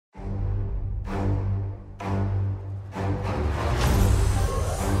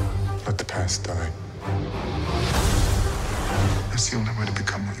past died. That's the only way to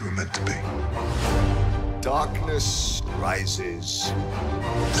become what you were meant to be. Darkness rises,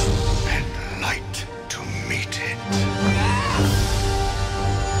 and light to meet it.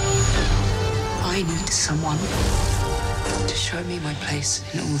 I need someone to show me my place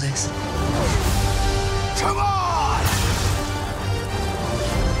in all this. Come on!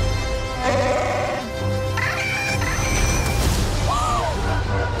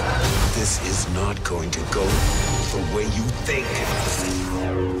 This is not going to go the way you think.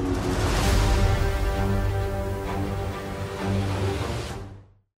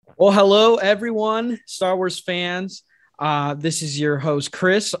 Well, hello, everyone, Star Wars fans. This is your host,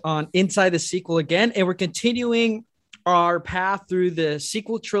 Chris, on Inside the Sequel again, and we're continuing our path through the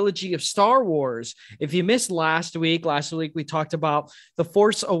sequel trilogy of Star Wars. If you missed last week we talked about The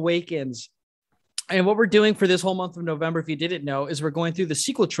Force Awakens. And what we're doing for this whole month of November, if you didn't know, is we're going through the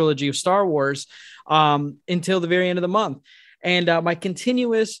sequel trilogy of Star Wars until the very end of the month. And my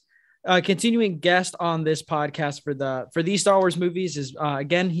continuing guest on this podcast for these Star Wars movies is,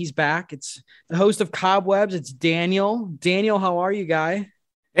 again, he's back. It's the host of Cobwebs. It's Daniel. Daniel, how are you, guy?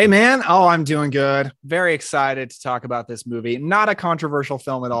 Hey, man. Oh, I'm doing good. Very excited to talk about this movie. Not a controversial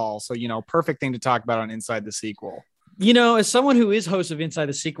film at all. So, perfect thing to talk about on Inside the Sequel. As someone who is host of Inside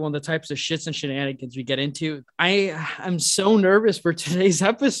the Sequel and the types of shits and shenanigans we get into, I'm so nervous for today's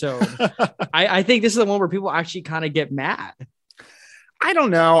episode. I think this is the one where people actually kind of get mad. I don't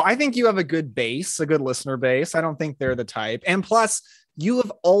know. I think you have a good base, a good listener base. I don't think they're the type. And plus, you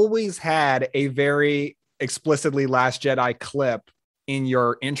have always had a very explicitly Last Jedi clip in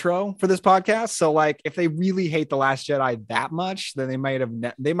your intro for this podcast. So, if they really hate The Last Jedi that much, then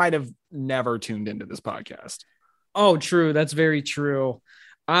they might have never tuned into this podcast. Oh, true. That's very true.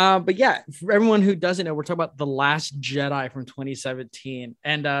 But yeah, for everyone who doesn't know, we're talking about The Last Jedi from 2017.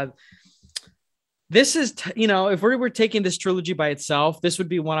 And this is, if we were taking this trilogy by itself, this would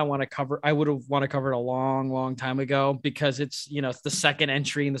be one I want to cover. I would have want to cover it a long, long time ago because it's, it's the second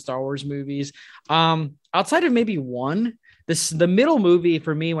entry in the Star Wars movies. Outside of maybe one, the middle movie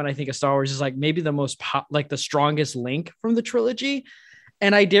for me, when I think of Star Wars, is maybe the most the strongest link from the trilogy.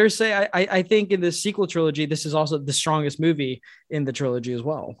 And I dare say, I think in the sequel trilogy, this is also the strongest movie in the trilogy as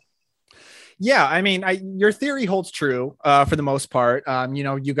well. Yeah, I mean, your theory holds true for the most part.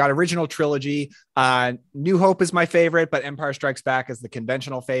 You got original trilogy. New Hope is my favorite, but Empire Strikes Back is the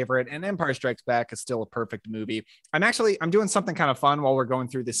conventional favorite, and Empire Strikes Back is still a perfect movie. I'm doing something kind of fun while we're going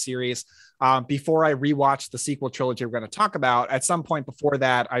through this series. Before I rewatch the sequel trilogy we're going to talk about, at some point before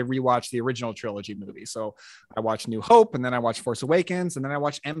that, I rewatched the original trilogy movie. So I watched New Hope, and then I watched Force Awakens, and then I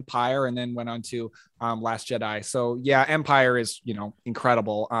watched Empire, and then went on to Last Jedi. So yeah, Empire is,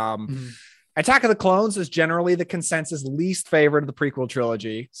 incredible. Attack of the Clones is generally the consensus least favorite of the prequel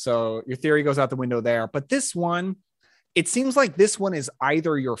trilogy. So your theory goes out the window there. But this one, it seems like this one is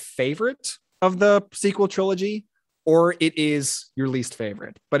either your favorite of the sequel trilogy or it is your least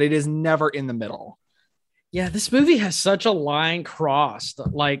favorite, but it is never in the middle. Yeah, this movie has such a line crossed.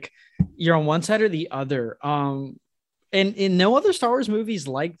 You're on one side or the other. And in no other Star Wars movies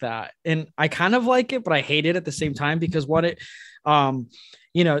like that. And I kind of like it, but I hate it at the same time because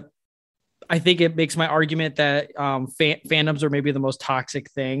I think it makes my argument that fandoms are maybe the most toxic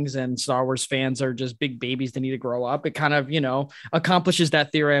things and Star Wars fans are just big babies that need to grow up. It kind of, accomplishes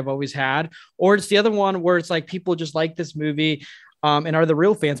that theory I've always had. Or it's the other one where it's people just like this movie and are the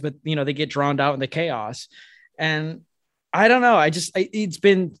real fans, but, they get drowned out in the chaos. And I don't know. It's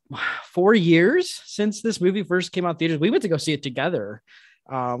been 4 years since this movie first came out in theaters. We went to go see it together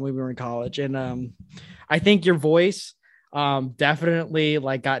when we were in college. And I think your voice definitely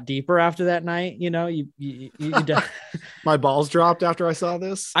got deeper after that night. My balls dropped after I saw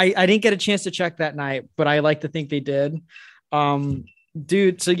this. I didn't get a chance to check that night, but I like to think they did.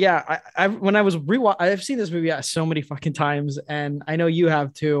 Dude. So yeah, I've seen this movie so many fucking times, and I know you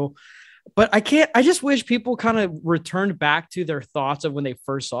have too, but I just wish people kind of returned back to their thoughts of when they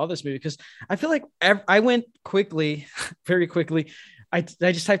first saw this movie. Cause I feel like I went very quickly. I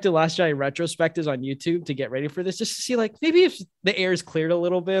just typed in Last Jedi retrospectives on YouTube to get ready for this, just to see maybe if the air is cleared a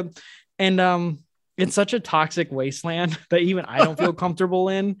little bit. And it's such a toxic wasteland that even I don't feel comfortable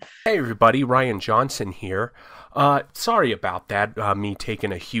in. Hey everybody, Ryan Johnson here. Sorry about that, me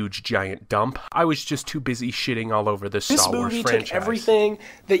taking a huge giant dump. I was just too busy shitting all over the Star Wars franchise. This movie took everything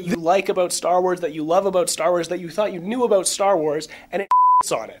that you like about Star Wars, that you love about Star Wars, that you thought you knew about Star Wars, and it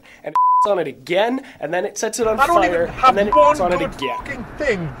on it. And on it again, and then it sets it on fire, and then it's on it again. Fucking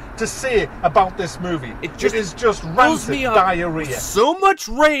thing to say about this movie. It is just rancid diarrhea. So much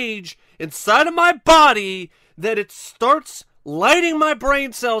rage inside of my body that it starts lighting my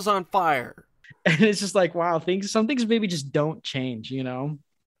brain cells on fire. And it's just like, wow, some things maybe just don't change, you know?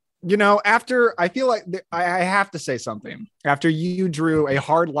 After I feel like I have to say something after you drew a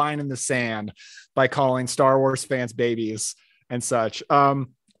hard line in the sand by calling Star Wars fans babies and such.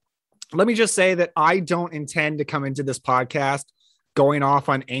 Let me just say that I don't intend to come into this podcast going off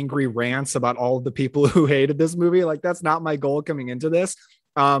on angry rants about all of the people who hated this movie. Like, that's not my goal coming into this.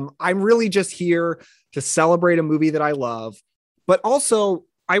 I'm really just here to celebrate a movie that I love, but also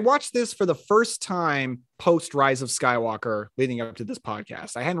I watched this for the first time post Rise of Skywalker leading up to this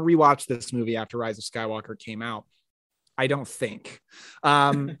podcast. I hadn't rewatched this movie after Rise of Skywalker came out, I don't think.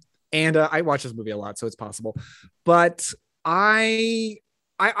 And I watch this movie a lot, so it's possible. But I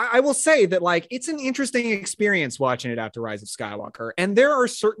will say that, like, it's an interesting experience watching it after Rise of Skywalker. And there are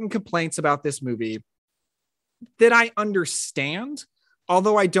certain complaints about this movie that I understand,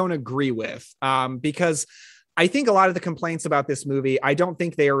 although I don't agree with, because I think a lot of the complaints about this movie, I don't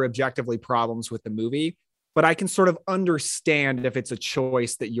think they are objectively problems with the movie, but I can sort of understand if it's a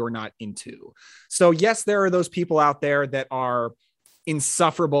choice that you're not into. So yes, there are those people out there that are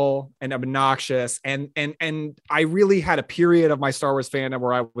insufferable and obnoxious. And I really had a period of my Star Wars fandom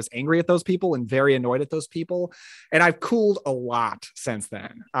where I was angry at those people and very annoyed at those people. And I've cooled a lot since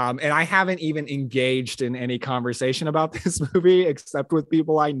then. And I haven't even engaged in any conversation about this movie, except with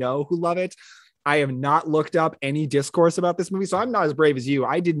people I know who love it. I have not looked up any discourse about this movie, so I'm not as brave as you.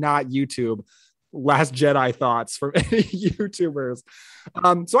 I did not YouTube Last Jedi thoughts from any YouTubers.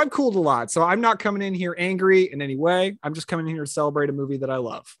 So I've cooled a lot. So I'm not coming in here angry in any way. I'm just coming in here to celebrate a movie that I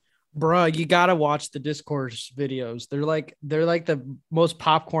love. Bruh, you gotta watch the discourse videos. They're like the most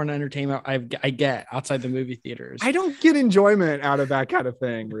popcorn entertainment I get outside the movie theaters. I don't get enjoyment out of that kind of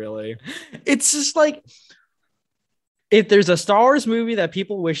thing, really. It's just like, if there's a Star Wars movie that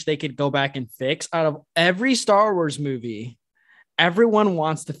people wish they could go back and fix, out of every Star Wars movie, everyone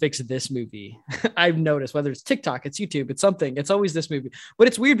wants to fix this movie. I've noticed, whether it's TikTok, it's YouTube, it's something, it's always this movie. But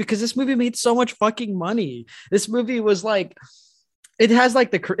it's weird because this movie made so much fucking money. This movie was like, it has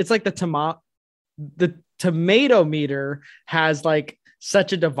like the tomato meter has like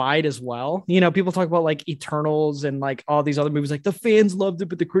such a divide as well. You know, people talk about like Eternals and like all these other movies, like the fans loved it,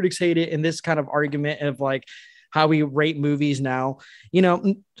 but the critics hate it. And this kind of argument of like how we rate movies now, you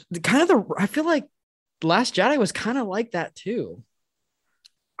know, I feel like Last Jedi was kind of like that too.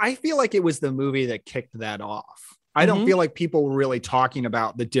 I feel like it was the movie that kicked that off. I don't feel like people were really talking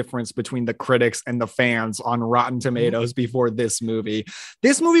about the difference between the critics and the fans on Rotten Tomatoes before this movie.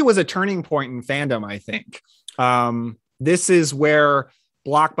 This movie was a turning point in fandom, I think. This is where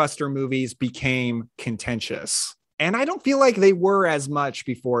blockbuster movies became contentious. And I don't feel like they were as much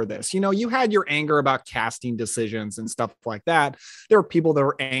before this. You know, you had your anger about casting decisions and stuff like that. There were people that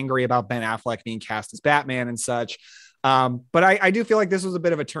were angry about Ben Affleck being cast as Batman and such. But I do feel like this was a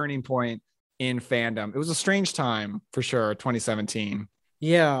bit of a turning point in fandom. It was a strange time for sure, 2017.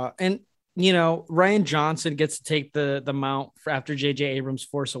 Yeah. And, you know, Rian Johnson gets to take the mount after J.J. Abrams'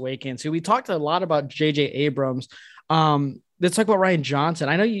 Force Awakens. So we talked a lot about J.J. Abrams. Let's talk about Rian Johnson.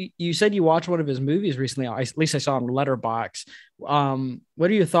 I know you said you watched one of his movies recently. At least I saw on Letterboxd. What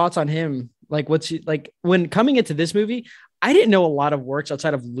are your thoughts on him? Like, when coming into this movie, I didn't know a lot of works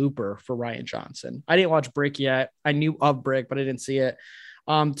outside of Looper for Rian Johnson. I didn't watch Brick yet. I knew of Brick, but I didn't see it.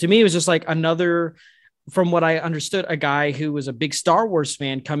 To me, it was just like another, from what I understood, a guy who was a big Star Wars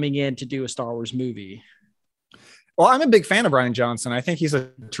fan coming in to do a Star Wars movie. Well, I'm a big fan of Rian Johnson. I think he's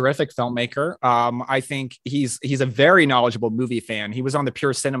a terrific filmmaker. I think he's a very knowledgeable movie fan. He was on the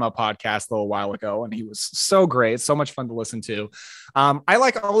Pure Cinema podcast a little while ago, and he was so great. So much fun to listen to. I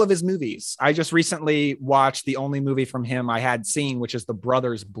like all of his movies. I just recently watched the only movie from him I had seen, which is The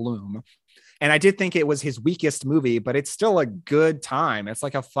Brothers Bloom. And I did think it was his weakest movie, but it's still a good time. It's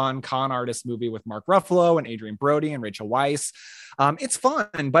like a fun con artist movie with Mark Ruffalo and Adrian Brody and Rachel Weisz. It's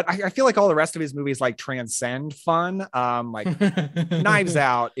fun, but I feel like all the rest of his movies like transcend fun. Like Knives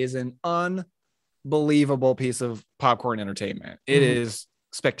Out is an unbelievable piece of popcorn entertainment. It is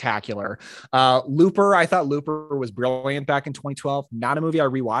spectacular. Looper, I thought Looper was brilliant back in 2012. Not a movie I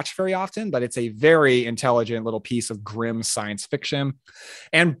rewatch very often, but it's a very intelligent little piece of grim science fiction.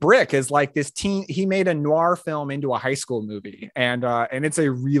 And Brick is like this he made a noir film into a high school movie, and it's a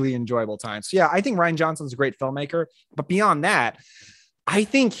really enjoyable time. So yeah, I think Rian Johnson's a great filmmaker, but beyond that, I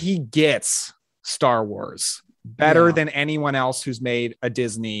think he gets Star Wars better than anyone else who's made a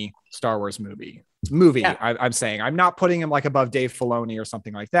Disney Star Wars movie. Yeah. I'm saying I'm not putting him like above Dave Filoni or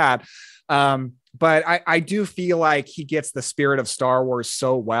something like that. But I do feel like he gets the spirit of Star Wars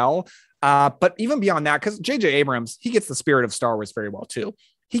so well. But even beyond that, because J.J. Abrams, he gets the spirit of Star Wars very well too.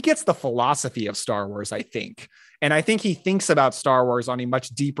 he gets the philosophy of Star Wars, I think. And I think he thinks about Star Wars on a much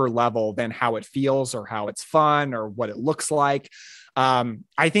deeper level than how it feels or how it's fun or what it looks like.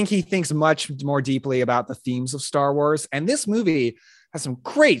 I think he thinks much more deeply about the themes of Star Wars. And this movie has some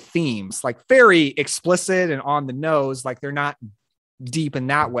great themes, like very explicit and on the nose. Like they're not deep in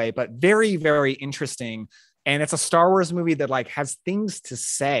that way, but very, very interesting. And it's a Star Wars movie that like has things to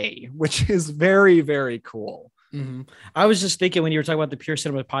say, which is very, very cool. Mm-hmm. I was just thinking when you were talking about the Pure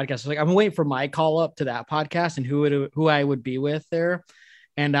Cinema podcast, I was like, I'm waiting for my call up to that podcast and who I would be with there.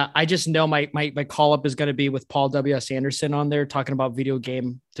 And I just know my call up is going to be with Paul W.S. Anderson on there talking about video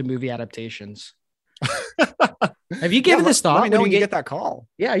game to movie adaptations. Have you given this thought? Let me know when you get that call.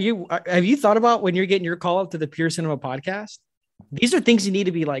 Yeah. Have you thought about when you're getting your call up to the Pure Cinema podcast? These are things you need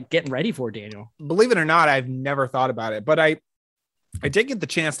to be like getting ready for, Daniel. Believe it or not, I've never thought about it, but I did get the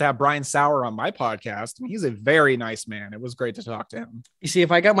chance to have Brian Sauer on my podcast, and he's a very nice man. It was great to talk to him. You see,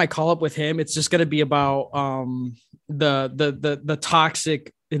 if I got my call up with him, it's just going to be about the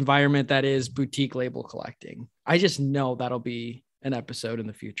toxic environment that is boutique label collecting. I just know that'll be an episode in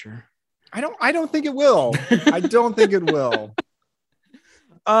the future. I don't think it will. I don't think it will.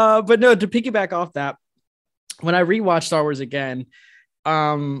 But no, to piggyback off that, when I rewatched Star Wars again,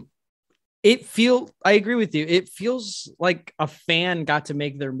 I agree with you. It feels like a fan got to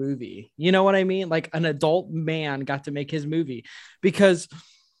make their movie. You know what I mean? Like an adult man got to make his movie because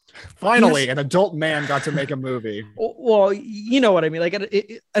finally an adult man got to make a movie. Well, you know what I mean? Like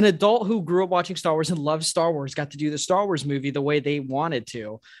an adult who grew up watching Star Wars and loves Star Wars got to do the Star Wars movie the way they wanted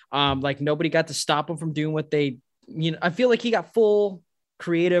to. Like nobody got to stop them from doing what they, I feel like he got full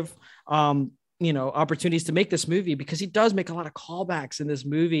creative, opportunities to make this movie because he does make a lot of callbacks in this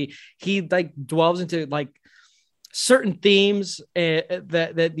movie. He like dwells into like certain themes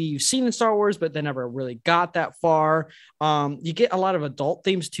that you've seen in Star Wars, but they never really got that far. You get a lot of adult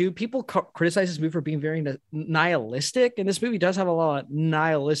themes too. People criticize this movie for being very nihilistic, and this movie does have a lot of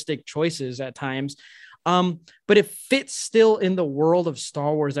nihilistic choices at times. But it fits still in the world of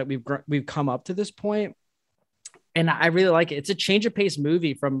Star Wars that we've come up to this point. And I really like it. It's a change of pace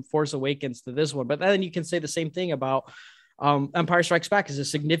movie from Force Awakens to this one. But then you can say the same thing about Empire Strikes Back is a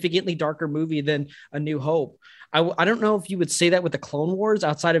significantly darker movie than A New Hope. I don't know if you would say that with the Clone Wars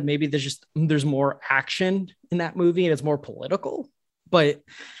outside of maybe there's more action in that movie and it's more political, but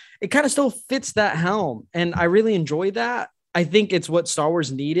it kind of still fits that helm. And I really enjoy that. I think it's what Star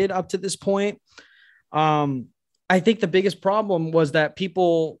Wars needed up to this point. I think the biggest problem was that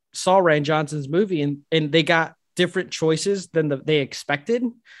people saw Rian Johnson's movie and they got different choices than they expected.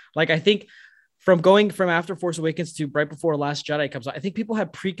 Like, I think from going from after Force Awakens to right before Last Jedi comes out, I think people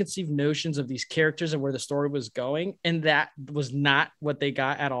had preconceived notions of these characters and where the story was going. And that was not what they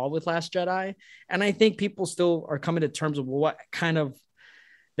got at all with Last Jedi. And I think people still are coming to terms with what kind of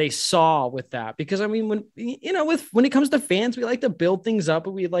they saw with that. Because I mean, when it comes to fans, we like to build things up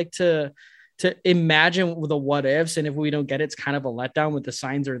and we like to imagine the what ifs. And if we don't get it, it's kind of a letdown when the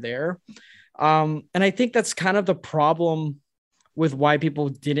signs are there. And I think that's kind of the problem with why people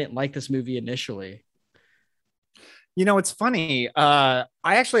didn't like this movie initially. It's funny. I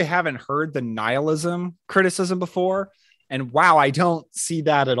actually haven't heard the nihilism criticism before. And wow, I don't see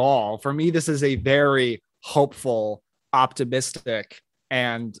that at all. For me, this is a very hopeful, optimistic,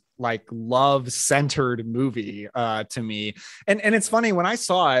 and like love-centered movie to me. And it's funny, when I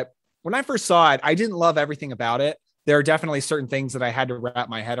first saw it, I didn't love everything about it. There are definitely certain things that I had to wrap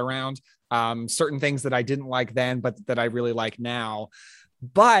my head around, certain things that I didn't like then, but that I really like now.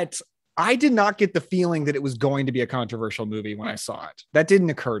 But I did not get the feeling that it was going to be a controversial movie when I saw it. That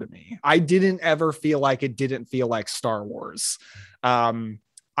didn't occur to me. I didn't ever feel like it didn't feel like Star Wars.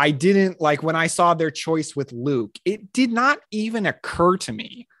 I didn't like when I saw their choice with Luke, it did not even occur to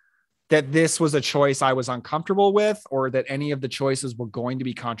me that this was a choice I was uncomfortable with or that any of the choices were going to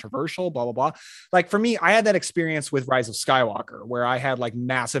be controversial, blah, blah, blah. Like for me, I had that experience with Rise of Skywalker where I had like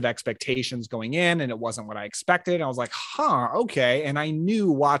massive expectations going in and it wasn't what I expected. I was like, okay. And I knew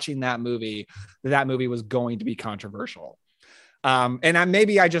watching that movie was going to be controversial. And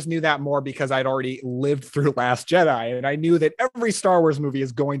maybe I just knew that more because I'd already lived through Last Jedi and I knew that every Star Wars movie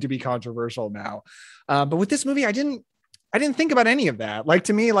is going to be controversial now. But with this movie, I didn't think about any of that. Like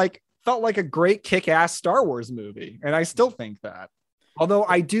to me, like, felt like a great kick-ass Star Wars movie. And I still think that. Although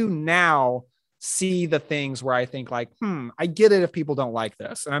I do now see the things where I think like, I get it if people don't like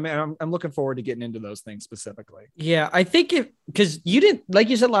this. And I'm looking forward to getting into those things specifically. Yeah, I think because you didn't, like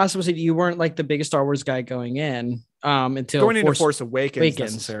you said last episode, you weren't like the biggest Star Wars guy going in. until going into Force Awakens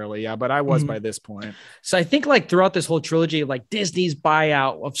necessarily. Yeah. But I was by this point. So I think like throughout this whole trilogy, like Disney's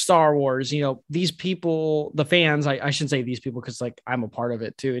buyout of Star Wars, you know, these people, the fans, I shouldn't say these people, cause like I'm a part of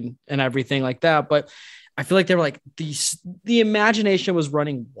it too and everything like that. But I feel like they were like the imagination was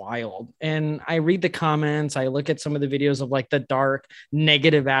running wild. And I read the comments, I look at some of the videos of like the dark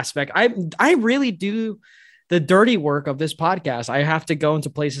negative aspect. I really do the dirty work of this podcast. I have to go into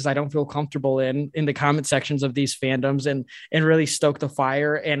places I don't feel comfortable in the comment sections of these fandoms and really stoke the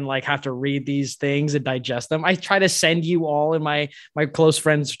fire and like have to read these things and digest them. I try to send you all in my close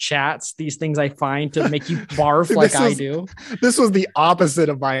friends chats these things I find to make you barf like I do. This was the opposite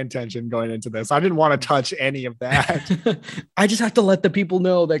of my intention going into this. I didn't want to touch any of that. I just have to let the people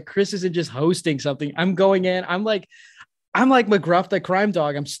know that Chris isn't just hosting something. I'm going in. I'm like McGruff, the crime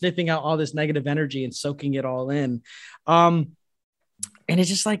dog. I'm sniffing out all this negative energy and soaking it all in. And it's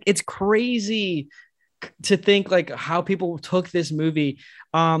just like, it's crazy to think like how people took this movie.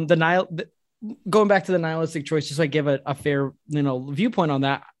 Going back to the nihilistic choice, just so I give a fair, viewpoint on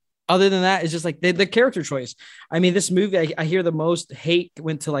that. Other than that, it's just like the character choice. I mean, this movie, I hear the most hate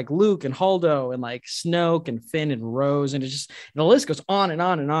went to like Luke and Holdo and like Snoke and Finn and Rose. And it's just, the list goes on and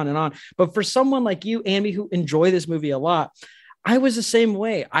on and on and on. But for someone like you and me who enjoy this movie a lot, I was the same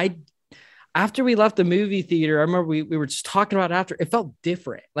way. After we left the movie theater, I remember we were just talking about it after, it felt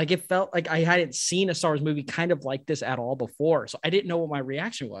different. Like it felt like I hadn't seen a Star Wars movie kind of like this at all before. So I didn't know what my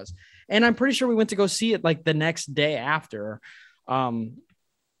reaction was. And I'm pretty sure we went to go see it like the next day after.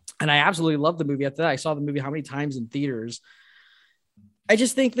 And I absolutely loved the movie after that. I saw the movie how many times in theaters. I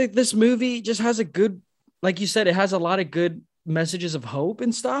just think that this movie just has a good, like you said, it has a lot of good messages of hope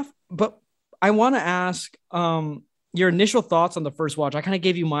and stuff. But I want to ask your initial thoughts on the first watch. I kind of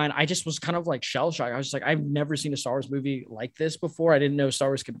gave you mine. I just was kind of like shell shocked. I was just like, I've never seen a Star Wars movie like this before. I didn't know Star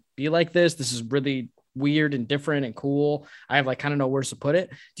Wars could be like this. This is really weird and different and cool. I have like kind of no words to put it.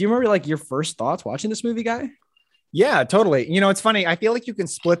 Do you remember like your first thoughts watching this movie, Guy? Yeah, totally. It's funny. I feel like you can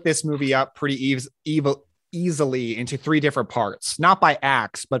split this movie up pretty easily into three different parts, not by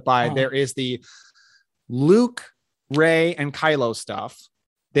acts, but by there is the Luke, Rey, and Kylo stuff.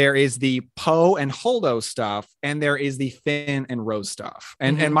 There is the Poe and Holdo stuff, and there is the Finn and Rose stuff.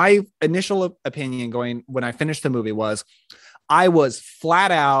 And my initial opinion going when I finished the movie was I was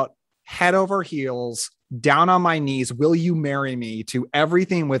flat out head over heels, down on my knees. Will you marry me to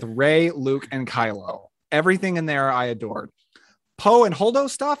everything with Rey, Luke, and Kylo? Everything in there I adored. Poe and Holdo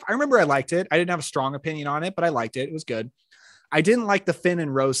stuff, I remember I liked it. I didn't have a strong opinion on it, but I liked it. It was good. I didn't like the Finn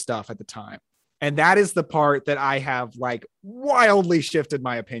and Rose stuff at the time. And that is the part that I have like wildly shifted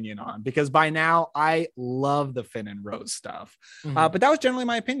my opinion on, because by now I love the Finn and Rose stuff. But that was generally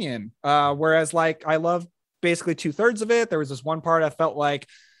my opinion. Whereas like I love basically 2/3 of it. There was this one part I felt like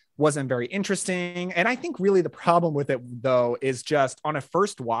wasn't very interesting. And I think really the problem with it though is just on a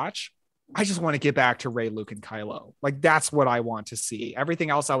first watch, I just want to get back to Rey, Luke, and Kylo. Like that's what I want to see. Everything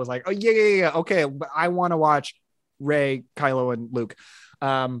else I was like, oh yeah. Okay. But I want to watch Rey, Kylo, and Luke.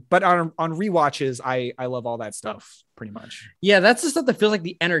 But on rewatches, I love all that stuff pretty much. Yeah. That's the stuff that feels like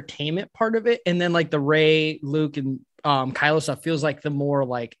the entertainment part of it. And then like the Rey, Luke, and Kylo stuff feels like the more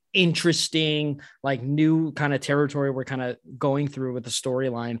like interesting, like new kind of territory we're kind of going through with the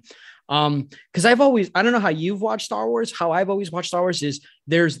storyline. Because I don't know how you've watched Star Wars. How I've always watched Star Wars is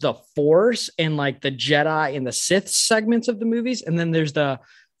there's the Force and like the Jedi and the Sith segments of the movies. And then there's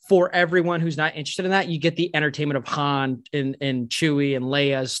for everyone who's not interested in that, you get the entertainment of Han and Chewie and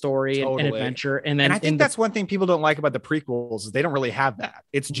Leia's story and adventure. And then I think that's one thing people don't like about the prequels is they don't really have that.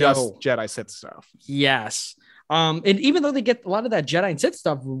 It's just Jedi Sith stuff. Yes. And even though they get a lot of that Jedi and Sith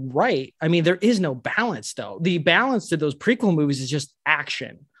stuff right, I mean, there is no balance though. The balance to those prequel movies is just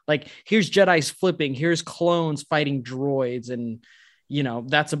action. Like here's Jedi's flipping, here's clones fighting droids. And,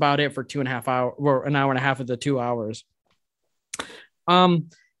 that's about it for 2.5 hours or an hour and a half of the 2 hours.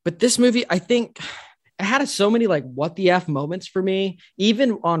 But this movie, I think it had so many like what the F moments for me,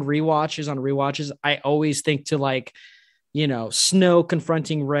 even on rewatches. I always think to like, Snoke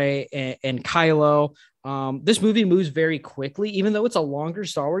confronting Rey and Kylo. This movie moves very quickly, even though it's a longer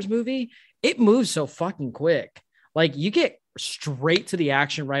Star Wars movie, it moves so fucking quick. Like you get straight to the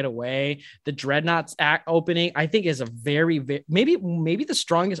action right away. The Dreadnought's opening, I think, is a very maybe the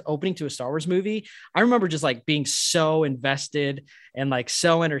strongest opening to a Star Wars movie. I remember just like being so invested and like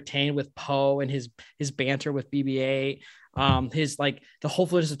so entertained with Poe and his banter with BB-8. His like the whole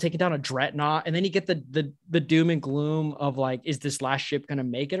footage of taking down a Dreadnought, and then you get the doom and gloom of like, is this last ship gonna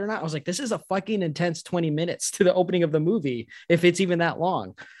make it or not? I was like, this is a fucking intense 20 minutes to the opening of the movie, if it's even that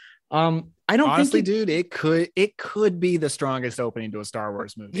long. I don't honestly, think dude, it could be the strongest opening to a Star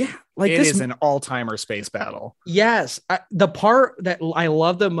Wars movie. Yeah, like it this is an all-timer space battle. Yes, the part that I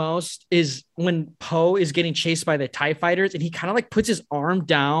love the most is when Poe is getting chased by the TIE fighters, and he kind of like puts his arm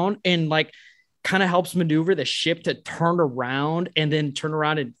down and like kind of helps maneuver the ship to turn around and then turn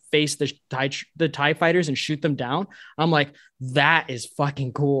around and face the TIE fighters and shoot them down. I'm like, that is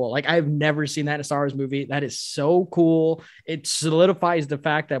fucking cool. Like, I've never seen that in a Star Wars movie. That is so cool. It solidifies the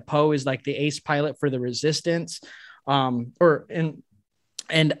fact that Poe is like the ace pilot for the Resistance. And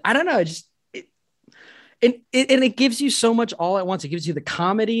I don't know, it gives you so much all at once. It gives you the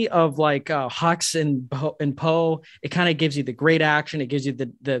comedy of like Hux and Poe. It kind of gives you the great action. It gives you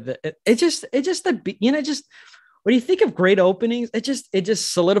when you think of great openings, it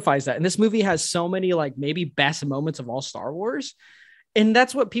just solidifies that. And this movie has so many like maybe best moments of all Star Wars. And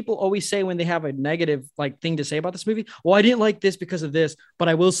that's what people always say when they have a negative like thing to say about this movie. Well, I didn't like this because of this, but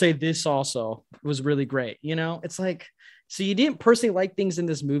I will say this also was really great. You know, it's like, so you didn't personally like things in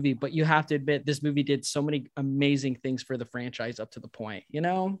this movie, but you have to admit this movie did so many amazing things for the franchise up to the point, you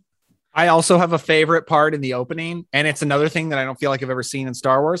know? I also have a favorite part in the opening, and it's another thing that I don't feel like I've ever seen in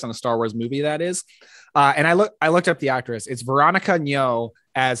Star Wars, on a Star Wars movie, that is. And I looked up the actress. It's Veronica Nyo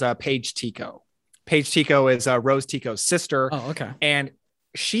as Paige Tico. Paige Tico is Rose Tico's sister. Oh, okay. And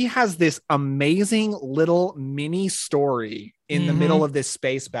she has this amazing little mini story in the middle of this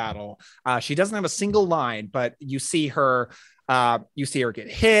space battle. She doesn't have a single line, but you see her get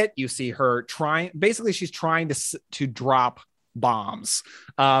hit. You see her basically she's trying to drop bombs.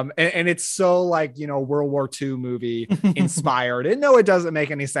 And it's so like, you know, World War II movie inspired. And no, it doesn't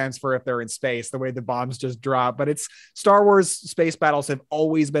make any sense for if they're in space, the way the bombs just drop, but it's Star Wars space battles have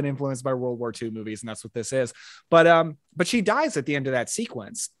always been influenced by World War II movies. And that's what this is. But she dies at the end of that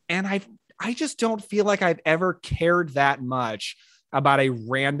sequence. And I just don't feel like I've ever cared that much about a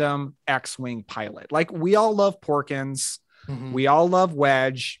random X-Wing pilot. Like, we all love Porkins. We all love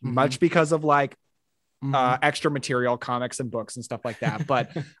Wedge, much because of like extra material, comics and books and stuff like that.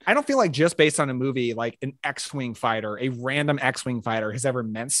 But I don't feel like just based on a movie, like an X-Wing fighter, a random X-Wing fighter has ever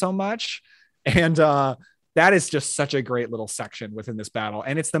meant so much. And that is just such a great little section within this battle.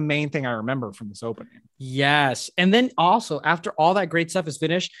 And it's the main thing I remember from this opening. Yes. And then also after all that great stuff is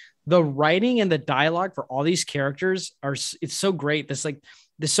finished, the writing and the dialogue for all these characters it's so great. There's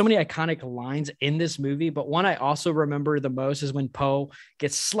so many iconic lines in this movie, but one I also remember the most is when Poe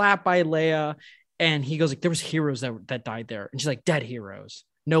gets slapped by Leia. And he goes like, there was heroes that died there. And she's like, dead heroes,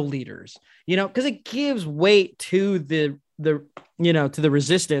 no leaders, you know, because it gives weight to the to the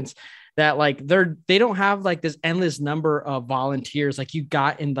Resistance, that like they don't have like this endless number of volunteers like you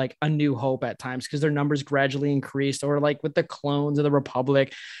got in like A New Hope at times, because their numbers gradually increased, or like with the clones of the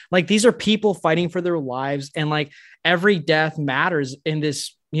Republic. Like, these are people fighting for their lives, and like every death matters in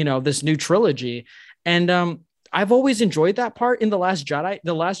this, you know, this new trilogy. And I've always enjoyed that part in The Last Jedi.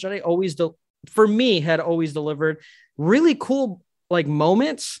 The Last Jedi for me had always delivered really cool like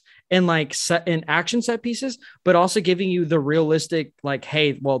moments and like action set pieces, but also giving you the realistic, like,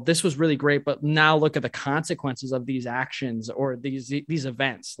 hey, well, this was really great, but now look at the consequences of these actions or these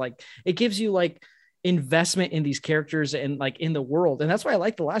events. Like, it gives you like investment in these characters and like in the world. And that's why I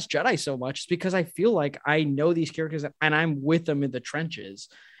like The Last Jedi so much, is because I feel like I know these characters and I'm with them in the trenches.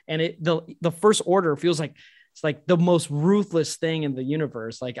 And the First Order feels like it's like the most ruthless thing in the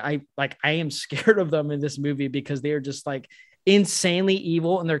universe. Like I am scared of them in this movie because they are just like insanely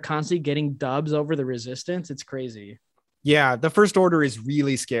evil, and they're constantly getting dubs over the Resistance. It's crazy. Yeah, the First Order is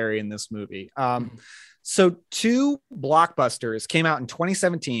really scary in this movie. So two blockbusters came out in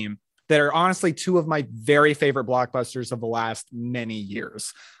 2017 that are honestly two of my very favorite blockbusters of the last many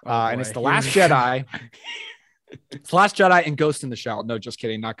years. And it's The Last Jedi. It's The Last Jedi and Ghost in the Shell. No, just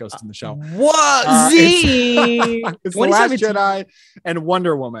kidding. Not Ghost in the Shell. What? It's The Last Jedi and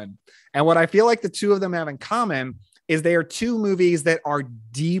Wonder Woman. And what I feel like the two of them have in common is they are two movies that are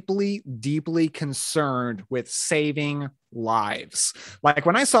deeply, deeply concerned with saving lives. Like,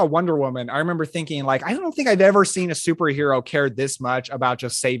 when I saw Wonder Woman, I remember thinking, like, I don't think I've ever seen a superhero care this much about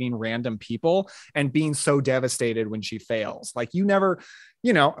just saving random people and being so devastated when she fails. Like, you never,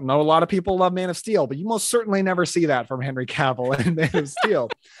 you know, I know a lot of people love Man of Steel, but you most certainly never see that from Henry Cavill in Man of Steel.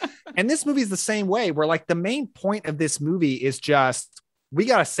 And this movie is the same way, where like the main point of this movie is just, we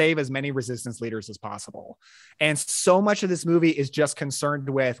got to save as many Resistance leaders as possible. And so much of this movie is just concerned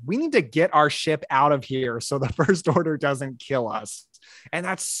with, we need to get our ship out of here so the First Order doesn't kill us. And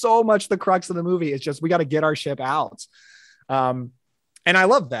that's so much the crux of the movie. It's just, we got to get our ship out. And I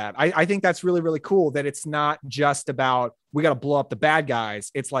love that. I think that's really, really cool that it's not just about, we got to blow up the bad guys.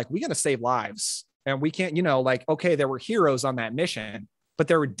 It's like, we got to save lives. And we can't, you know, like, okay, there were heroes on that mission, but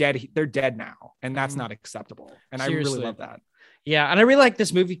they're dead now, and that's not acceptable. And Seriously. I really love that. Yeah, and I really like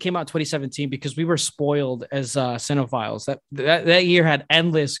this movie came out in 2017 because we were spoiled as cinephiles. That year had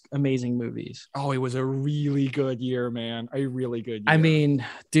endless amazing movies. Oh, it was a really good year, man. A really good year. I mean,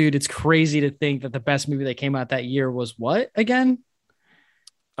 dude, it's crazy to think that the best movie that came out that year was what again?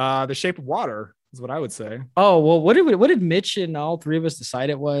 The Shape of Water is what I would say. Oh, well, what did Mitch and all three of us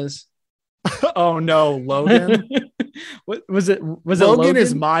decide it was? Oh no, Logan. What was it? Logan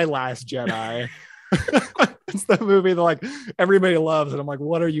is My Last Jedi. It's the movie that like everybody loves, and I'm like,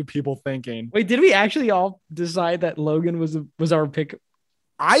 what are you people thinking? Wait, did we actually all decide that Logan was our pick?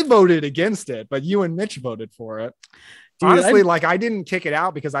 I voted against it, but you and Mitch voted for it. Dude, honestly, like I didn't kick it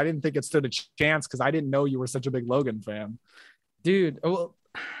out because I didn't think it stood a chance because I didn't know you were such a big Logan fan. Dude, well,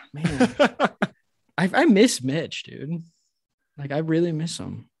 man, I miss Mitch, dude. Like I really miss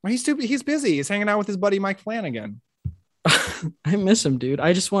him. Well, he's busy. He's hanging out with his buddy Mike Flanagan. I miss him, dude.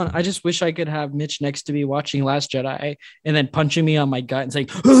 I just wish I could have Mitch next to me watching Last Jedi and then punching me on my gut and saying,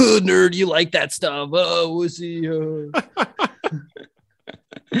 "Oh, nerd, you like that stuff? Oh, wussy."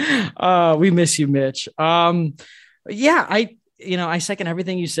 We miss you, Mitch. Yeah, I second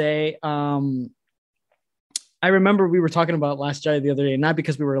everything you say. I remember we were talking about Last Jedi the other day, not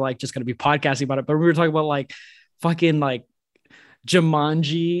because we were like just going to be podcasting about it, but we were talking about like fucking like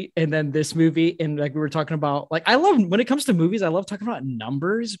Jumanji and then this movie. And like, we were talking about like, I love when it comes to movies, I love talking about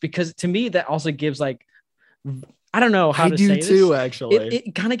numbers because to me, that also gives like, I don't know how to say this. I do too, actually.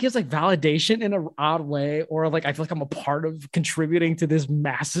 It kind of gives like validation in an odd way, or like, I feel like I'm a part of contributing to this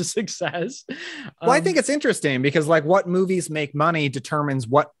massive success. Well, I think it's interesting because like what movies make money determines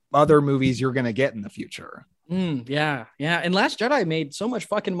what other movies you're going to get in the future. Yeah. And Last Jedi made so much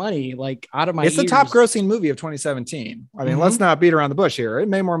fucking money, like out of my It's the top grossing movie of 2017. I mean, let's not beat around the bush here. It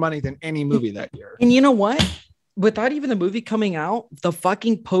made more money than any movie that year. And you know what? Without even the movie coming out, the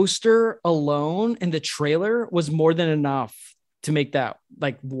fucking poster alone and the trailer was more than enough to make that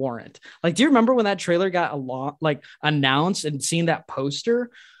like warrant. Like, do you remember when that trailer got announced and seeing that poster?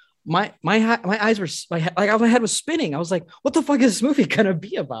 My eyes were my head was spinning. I was like, what the fuck is this movie gonna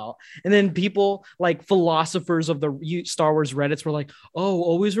be about? And then people like philosophers of the Star Wars Reddits were like, oh,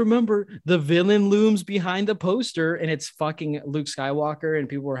 always remember the villain looms behind the poster and it's fucking Luke Skywalker, and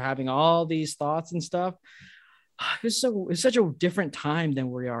people were having all these thoughts and stuff. It's such a different time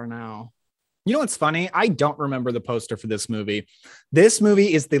than we are now. You know what's funny? I don't remember the poster for this movie. This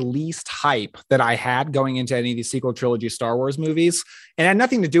movie is the least hype that I had going into any of these sequel trilogy Star Wars movies. And it had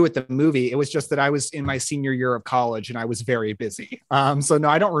nothing to do with the movie. It was just that I was in my senior year of college and I was very busy. So no,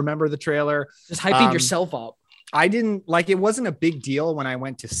 I don't remember the trailer. Just hyping yourself up. I didn't like, it wasn't a big deal when I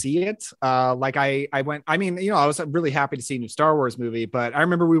went to see it. Like I went, I mean, I was really happy to see a new Star Wars movie, but I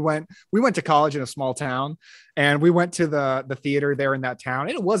remember we went to college in a small town and we went to the theater there in that town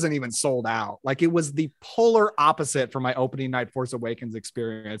and it wasn't even sold out. Like it was the polar opposite from my opening night Force Awakens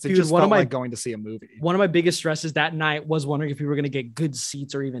experience. It just felt like going to see a movie. One of my biggest stresses that night was wondering if we were going to get good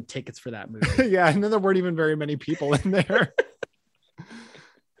seats or even tickets for that movie. Yeah. And then there weren't even very many people in there.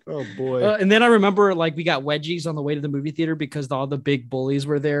 Oh boy. And then I remember like we got wedgies on the way to the movie theater because all the big bullies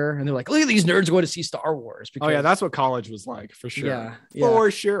were there and they're like, look at these nerds going to see Star Wars. Because, oh yeah, that's what college was like for sure. Yeah. For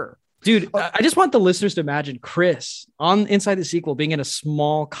sure. Dude, I just want the listeners to imagine Chris on Inside the Sequel being in a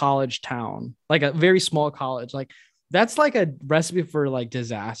small college town, like a very small college. Like that's like a recipe for like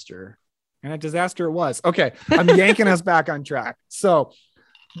disaster. And a disaster it was. Okay. I'm yanking us back on track. So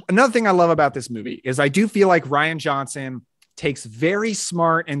another thing I love about this movie is I do feel like Rian Johnson takes very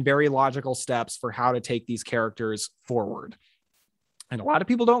smart and very logical steps for how to take these characters forward. And a lot of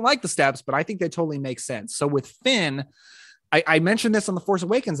people don't like the steps, but I think they totally make sense. So with Finn, I mentioned this on the Force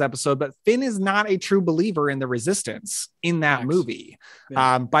Awakens episode, but Finn is not a true believer in the Resistance in that movie.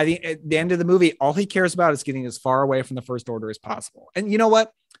 Yeah. By the end of the movie, all he cares about is getting as far away from the First Order as possible. And you know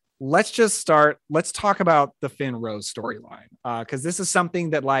what? Let's talk about the Finn Rose storyline. Because this is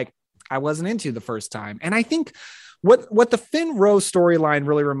something that like I wasn't into the first time. And I think what the Finn Rose storyline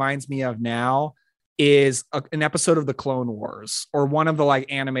really reminds me of now is an episode of the Clone Wars or one of the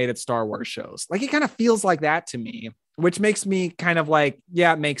like animated Star Wars shows. Like it kind of feels like that to me, which makes me kind of like,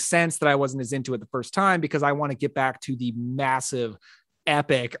 yeah, it makes sense that I wasn't as into it the first time because I want to get back to the massive,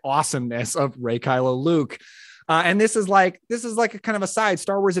 epic awesomeness of Rey, Kylo, Luke. And this is like a kind of a side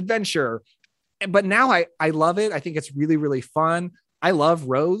Star Wars adventure. But now I love it. I think it's really, really fun. I love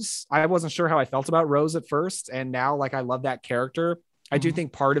Rose. I wasn't sure how I felt about Rose at first. And now like, I love that character. I do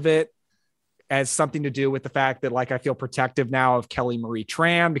think part of it has something to do with the fact that like, I feel protective now of Kelly Marie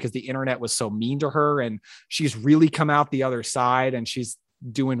Tran because the internet was so mean to her and she's really come out the other side and she's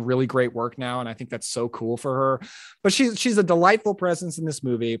doing really great work now. And I think that's so cool for her, but she's a delightful presence in this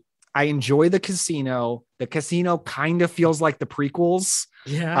movie. I enjoy the casino. The casino kind of feels like the prequels,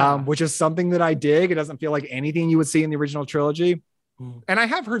 which is something that I dig. It doesn't feel like anything you would see in the original trilogy. And I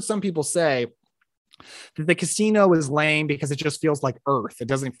have heard some people say that the casino is lame because it just feels like Earth. It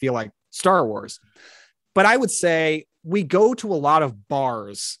doesn't feel like Star Wars. But I would say we go to a lot of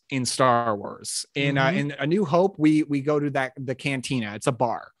bars in Star Wars. In A New Hope, we go to the cantina. It's a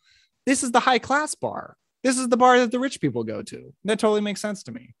bar. This is the high class bar. This is the bar that the rich people go to. That totally makes sense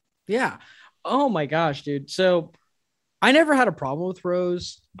to me. Yeah. Oh my gosh, dude. So I never had a problem with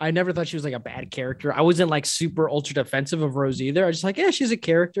Rose. I never thought she was like a bad character. I wasn't like super ultra defensive of Rose either. I just like, yeah, she's a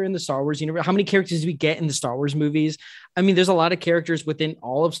character in the Star Wars universe. How many characters do we get in the Star Wars movies? I mean, there's a lot of characters within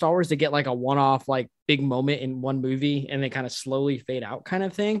all of Star Wars that get like a one-off, like big moment in one movie and they kind of slowly fade out kind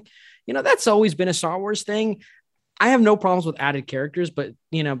of thing. You know, that's always been a Star Wars thing. I have no problems with added characters, but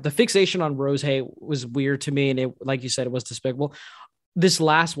you know, the fixation on Rose Hay was weird to me. And it, like you said, it was despicable. This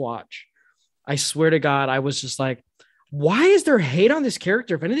last watch, I swear to God, I was just like, why is there hate on this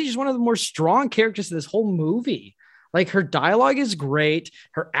character? If anything, she's one of the more strong characters in this whole movie. Like her dialogue is great.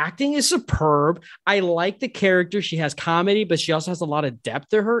 Her acting is superb. I like the character. She has comedy, but she also has a lot of depth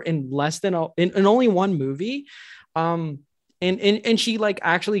to her in in only one movie. And she like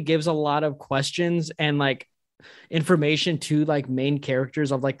actually gives a lot of questions and like information to like main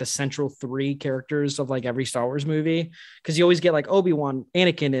characters of like the central three characters of like every Star Wars movie. Cause you always get like Obi-Wan,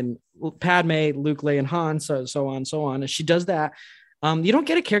 Anakin, and Padme, Luke, Leia, and Han, so on. And she does that. You don't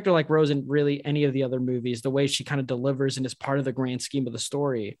get a character like Rose in really any of the other movies, the way she kind of delivers and is part of the grand scheme of the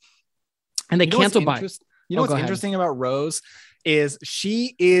story. And they cancel by. You know what's interesting about Rose is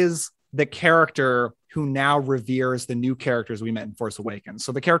she is the character who now reveres the new characters we met in Force Awakens.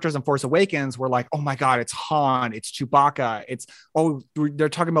 So the characters in Force Awakens were like, oh my God, it's Han, it's Chewbacca, they're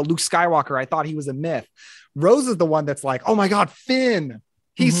talking about Luke Skywalker. I thought he was a myth. Rose is the one that's like, oh my God, Finn.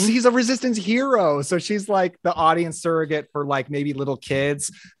 He's a Resistance hero. So she's like the audience surrogate for like maybe little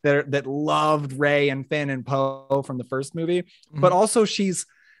kids that loved Rey and Finn and Poe from the first movie. But also she's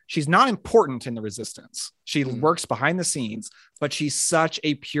not important in the Resistance. She works behind the scenes, but she's such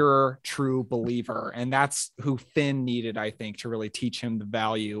a pure, true believer. And that's who Finn needed, I think, to really teach him the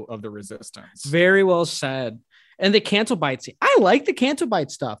value of the Resistance. Very well said. And the Canto Bight scene. I like the Canto Bight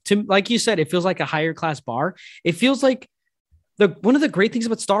stuff. Like you said, it feels like a higher class bar. It feels like one of the great things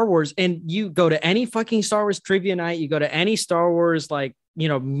about Star Wars, and you go to any fucking Star Wars trivia night, you go to any Star Wars, like, you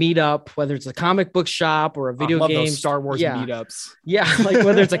know, meetup, whether it's a comic book shop or a video game, Star Wars meetups. Yeah. Like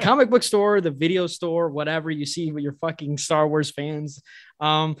whether it's a comic book store, the video store, whatever you see with your fucking Star Wars fans.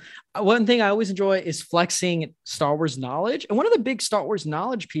 One thing I always enjoy is flexing Star Wars knowledge. And one of the big Star Wars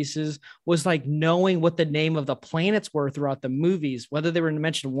knowledge pieces was like knowing what the name of the planets were throughout the movies, whether they were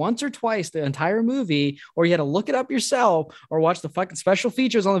mentioned once or twice the entire movie, or you had to look it up yourself or watch the fucking special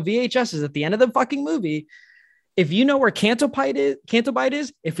features on the VHSs at the end of the fucking movie. If you know where Canto Bight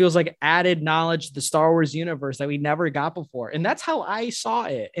is, it feels like added knowledge to the Star Wars universe that we never got before. And that's how I saw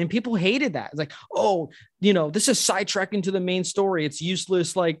it. And people hated that. It's like, oh, you know, this is sidetracking to the main story. It's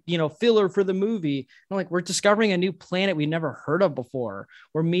useless, like, you know, filler for the movie. And like, we're discovering a new planet we never heard of before.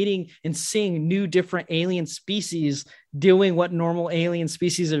 We're meeting and seeing new different alien species doing what normal alien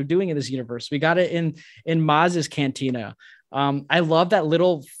species are doing in this universe. We got it in Maz's cantina. I love that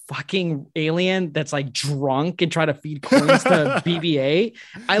little fucking alien that's like drunk and try to feed coins to BB-8.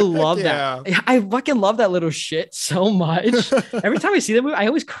 I love that. I fucking love that little shit so much. Every time I see that movie, I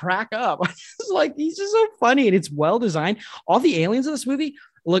always crack up. Like, he's just so funny and it's well designed. All the aliens in this movie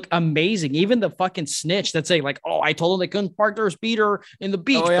look amazing. Even the fucking snitch that's saying like, oh, I told them they couldn't park their speeder in the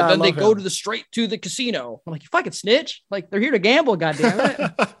beach, but then they go to straight to the casino. I'm like, you fucking snitch. Like, they're here to gamble,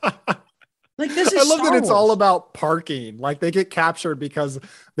 goddammit. Like, this is I love Star that it's Wars. all about parking. Like, they get captured because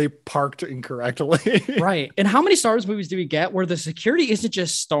they parked incorrectly. Right. And how many Star Wars movies do we get where the security isn't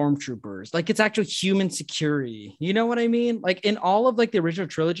just stormtroopers? Like, it's actually human security. You know what I mean? Like, in all of like the original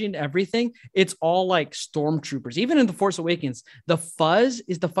trilogy and everything, it's all like stormtroopers. Even in The Force Awakens, the fuzz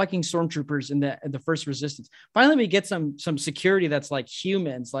is the fucking stormtroopers in the first Resistance. Finally, we get some security that's like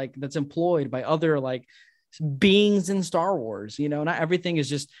humans, like that's employed by other like beings in Star Wars. You know, not everything is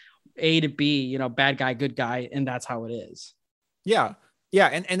just A to B, you know, bad guy, good guy, and that's how it is. Yeah.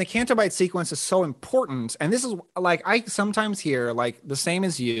 And the Canto Bight sequence is so important. And this is like, I sometimes hear like the same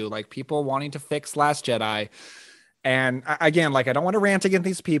as you, like people wanting to fix Last Jedi. And again, like, I don't want to rant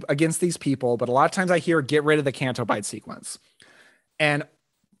against these people, but a lot of times I hear get rid of the Canto Bight sequence. And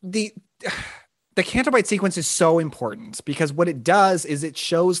the Canto Bight sequence is so important because what it does is it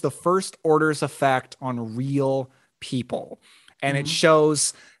shows the First Order's effect on real people. and it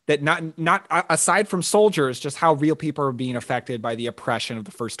shows that not aside from soldiers, just how real people are being affected by the oppression of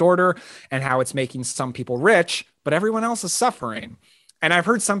the First Order and how it's making some people rich, but everyone else is suffering. And I've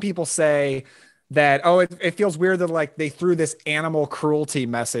heard some people say that, oh, it feels weird that like they threw this animal cruelty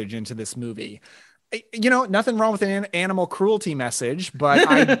message into this movie. You know, nothing wrong with an animal cruelty message, but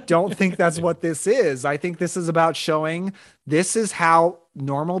I don't think that's what this is. I think this is about showing this is how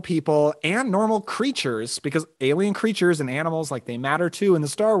normal people and normal creatures, because alien creatures and animals, like they matter too in the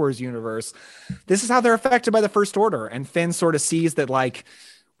Star Wars universe. This is how they're affected by the First Order. And Finn sort of sees that, like,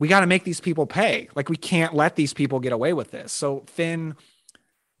 we got to make these people pay. Like, we can't let these people get away with this. So Finn,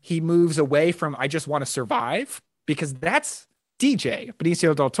 he moves away from, I just want to survive, because that's DJ,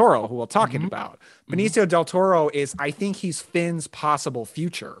 Benicio del Toro, who we're talking about. Benicio del Toro is, I think he's Finn's possible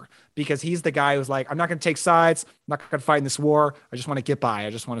future, because he's the guy who's like, I'm not going to take sides. I'm not going to fight in this war. I just want to get by. I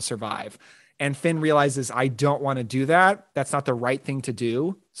just want to survive. And Finn realizes, I don't want to do that. That's not the right thing to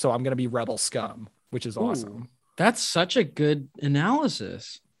do. So I'm going to be rebel scum, which is awesome. That's such a good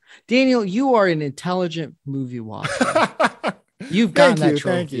analysis. Daniel, you are an intelligent movie watcher. You've gotten that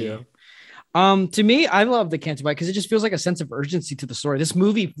trophy. Thank you. To me, I love the Canto Bight because it just feels like a sense of urgency to the story. This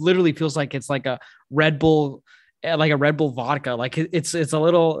movie literally feels like it's like a Red Bull vodka. Like it's a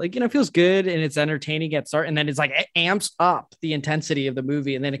little, like, you know, it feels good and it's entertaining at start, and then it's like it amps up the intensity of the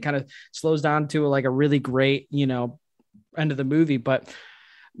movie, and then it kind of slows down to like a really great, you know, end of the movie. But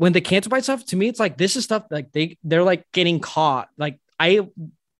when the Canto Bight stuff, to me, it's like this is stuff like they're like getting caught. Like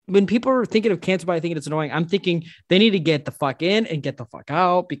when people are thinking of Canto Bight, thinking it's annoying, I'm thinking they need to get the fuck in and get the fuck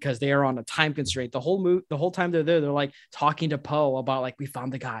out because they are on a time constraint. The whole time they're there, they're like talking to Poe about like, we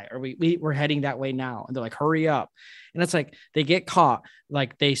found the guy, or we're heading that way now. And they're like, hurry up. And it's like, they get caught.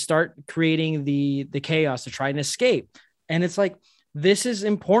 They start creating the chaos to try and escape. And it's like, this is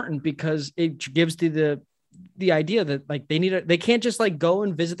important because it gives the idea that like they can't just like go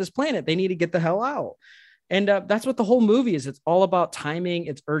and visit this planet. They need to get the hell out. And that's what the whole movie is. It's all about timing.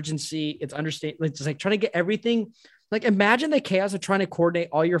 It's urgency. It's understanding. It's like trying to get everything. Like, imagine the chaos of trying to coordinate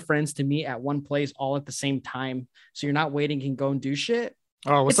all your friends to meet at one place all at the same time. So you're not waiting and go and do shit.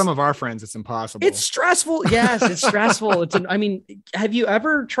 Oh, with some of our friends, it's impossible. It's stressful. Yes, it's stressful. I mean, have you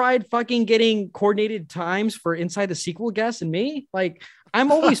ever tried fucking getting coordinated times for Inside the Sequel guests and me? Like,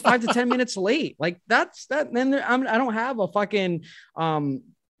 I'm always 5 to 10 minutes late. Like that's that. Then I don't have a fucking,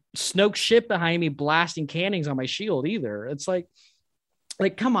 Snoke ship behind me blasting cannons on my shield either. It's like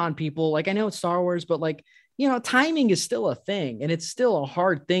come on, people. Like, I know it's Star Wars, but like, you know, timing is still a thing, and it's still a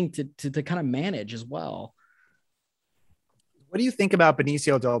hard thing to kind of manage as well. What do you think about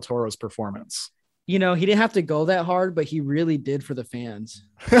Benicio del Toro's performance? You know, he didn't have to go that hard, but he really did for the fans.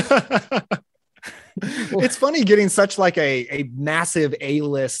 It's funny getting such like a massive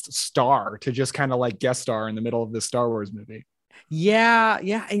A-list star to just kind of like guest star in the middle of this Star Wars movie. Yeah.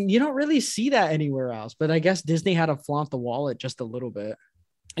 And you don't really see that anywhere else, but I guess Disney had to flaunt the wallet just a little bit.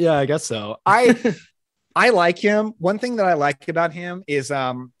 Yeah, I guess so. I like him. One thing that I like about him is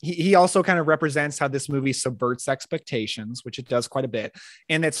he also kind of represents how this movie subverts expectations, which it does quite a bit.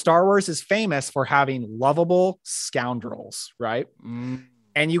 And that Star Wars is famous for having lovable scoundrels, right?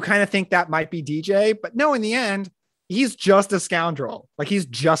 And you kind of think that might be DJ, but no, in the end, he's just a scoundrel. Like, he's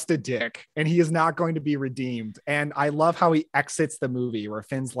just a dick, and he is not going to be redeemed. And I love how he exits the movie where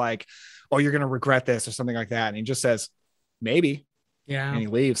Finn's like, oh, you're going to regret this or something like that. And he just says, maybe. Yeah. And he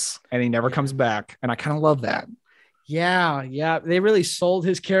leaves and he never comes back. And I kind of love that. Yeah. They really sold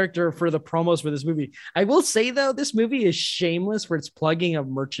his character for the promos for this movie. I will say, though, this movie is shameless for its plugging of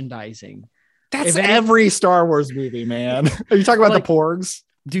merchandising. That's every Star Wars movie, man. Are you talking about the Porgs?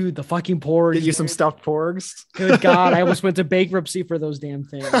 Dude, the fucking Porgs. Did you some stuffed Porgs? Good God. I almost went to bankruptcy for those damn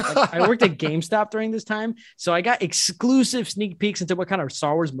things. Like, I worked at GameStop during this time, so I got exclusive sneak peeks into what kind of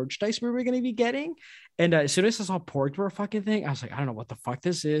Star Wars merchandise we were going to be getting. And as soon as I saw Porgs were a fucking thing, I was like, I don't know what the fuck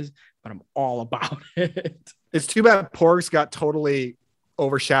this is, but I'm all about it. It's too bad Porgs got totally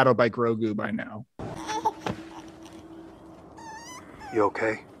overshadowed by Grogu by now. You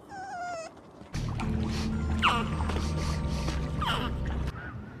okay?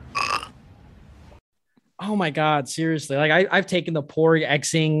 Oh my God, seriously. Like I've taken the Porg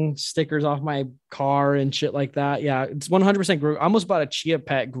Xing stickers off my car and shit like that. Yeah, it's 100% Grogu. I almost bought a Chia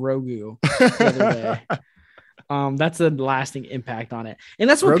Pet Grogu the other day. That's the lasting impact on it. And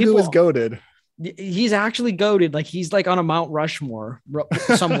that's what Grogu is goated. He's actually goated. Like, he's like on a Mount Rushmore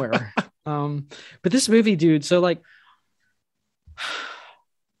somewhere. But this movie, dude, so like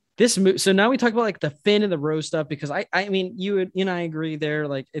so now we talk about like the Finn and the Rose stuff, because I mean, you and I agree there.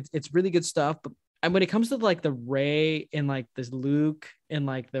 Like, it's really good stuff, but and when it comes to like the Rey and like this Luke and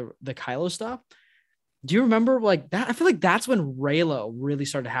like the Kylo stuff, Do you remember like that? I feel like that's when Raylo really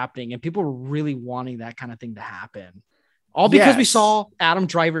started happening and people were really wanting that kind of thing to happen. All because we saw Adam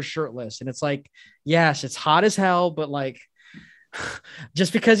Driver shirtless. And it's like, yes, it's hot as hell, but like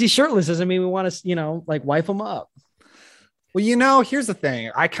just because he's shirtless doesn't mean we want to, like wipe him up. Well, here's the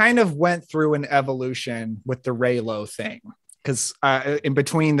thing. I kind of went through an evolution with the Raylo thing because in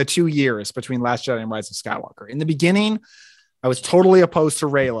between the 2 years between Last Jedi and Rise of Skywalker, in the beginning, I was totally opposed to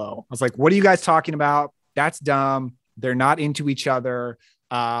Raylo. I was like, what are you guys talking about? That's dumb. They're not into each other.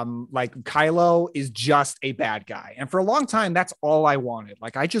 Like Kylo is just a bad guy. And for a long time, that's all I wanted.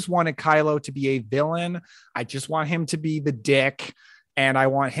 Like, I just wanted Kylo to be a villain. I just want him to be the dick. And I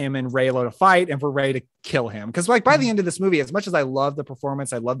want him and Raylo to fight and for Rey to kill him. Because like by the end of this movie, as much as I love the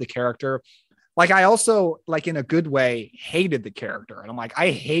performance, I love the character. Like I also, like in a good way, hated the character. And I'm like, I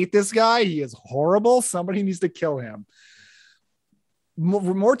hate this guy. He is horrible. Somebody needs to kill him.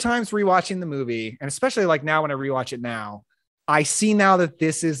 More times rewatching the movie, and especially like now when I rewatch it now, I see now that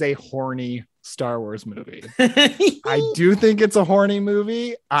this is a horny Star Wars movie. I do think it's a horny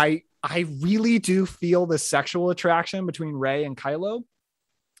movie. I really do feel the sexual attraction between Rey and Kylo.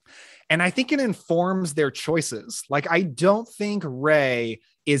 And I think it informs their choices. Like, I don't think Rey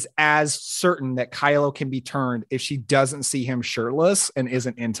is as certain that Kylo can be turned if she doesn't see him shirtless and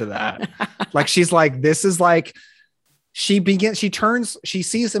isn't into that. Like, she's like, this is like, she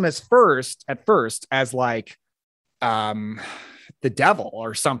sees him at first as like the devil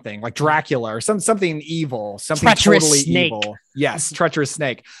or something, like Dracula or something evil, something treacherous totally snake. Evil. Yes, treacherous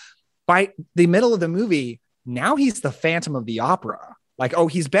snake. By the middle of the movie, now he's the Phantom of the Opera. Like, oh,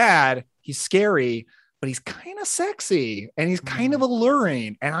 he's bad, he's scary, but he's kind of sexy and he's kind of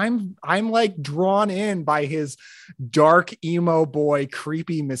alluring. And I'm like drawn in by his dark emo boy,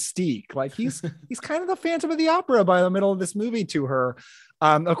 creepy mystique. Like he's kind of the Phantom of the Opera by the middle of this movie to her.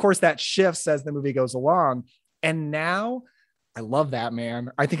 Of course, that shifts as the movie goes along. And now I love that,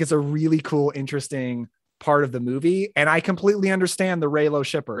 man. I think it's a really cool, interesting part of the movie. And I completely understand the Raylo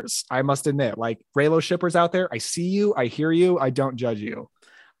shippers. I must admit, like Raylo shippers out there, I see you, I hear you, I don't judge you.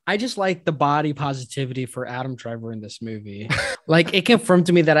 I just like the body positivity for Adam Driver in this movie. Like it confirmed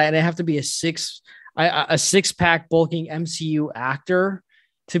to me that I have to be a six-pack bulking MCU actor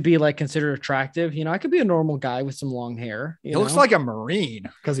to be like considered attractive. I could be a normal guy with some long hair. He looks like a Marine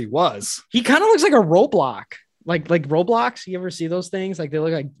because he kind of looks like a Roblox. Like Roblox. You ever see those things? Like they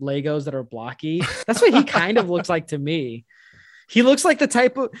look like Legos that are blocky. That's what he kind of looks like to me. He looks like the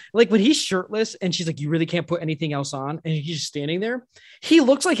type of, like when he's shirtless and she's like, you really can't put anything else on. And he's just standing there. He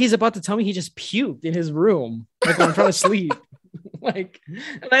looks like he's about to tell me he just puked in his room. Like when I'm trying to sleep. And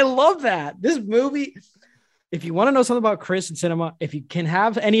I love that. This movie, if you want to know something about Chris and cinema, if you can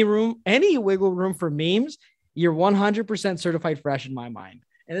have any wiggle room for memes, you're 100% certified fresh in my mind.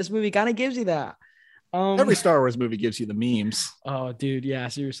 And this movie kind of gives you that. Every Star Wars movie gives you the memes. Oh, dude. Yeah,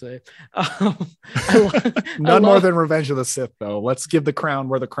 seriously. None more than Revenge of the Sith, though. Let's give the crown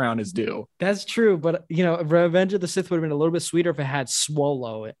where the crown is due. That's true. But, Revenge of the Sith would have been a little bit sweeter if it had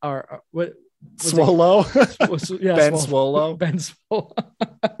Swallow or what? Swallow? Yeah, Ben Swallow. Ben Swallow.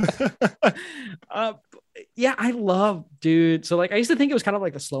 Yeah, I love, dude. So like, I used to think it was kind of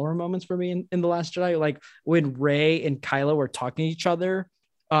like the slower moments for me in The Last Jedi, like when Rey and Kylo were talking to each other.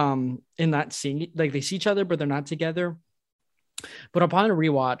 In that scene, like they see each other, but they're not together. But upon a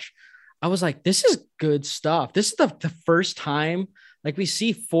rewatch, I was like, this is good stuff. This is the first time like we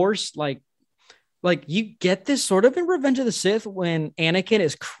see Force, like you get this sort of in Revenge of the Sith when Anakin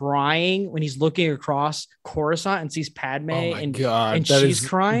is crying when he's looking across Coruscant and sees Padme and she's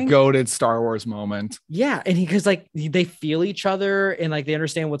crying. Goated Star Wars moment. Yeah. And because like they feel each other and like they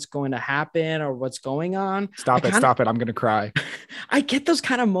understand what's going to happen or what's going on. Stop it. I'm going to cry. I get those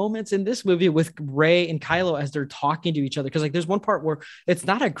kind of moments in this movie with Rey and Kylo as they're talking to each other. Cause like there's one part where it's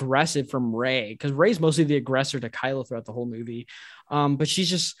not aggressive from Rey because Rey's mostly the aggressor to Kylo throughout the whole movie. But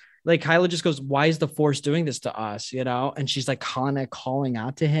she's just, like Kylo just goes, why is the Force doing this to us? And she's like kind of calling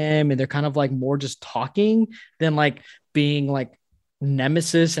out to him and they're kind of like more just talking than like being like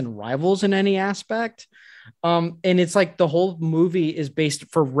nemesis and rivals in any aspect. And it's like the whole movie is based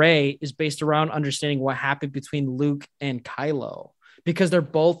around understanding what happened between Luke and Kylo, because they're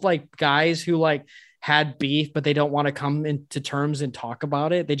both like guys who like had beef, but they don't want to come into terms and talk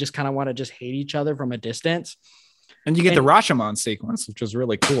about it. They just kind of want to just hate each other from a distance. And you get the Rashomon sequence, which is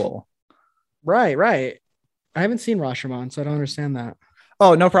really cool. Right. I haven't seen Rashomon, so I don't understand that.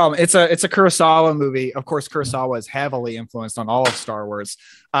 Oh, no problem. It's a Kurosawa movie. Of course, Kurosawa is heavily influenced on all of Star Wars.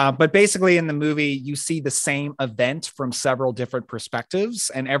 But basically in the movie, you see the same event from several different perspectives.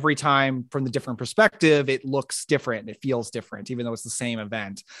 And every time from the different perspective, it looks different. It feels different, even though it's the same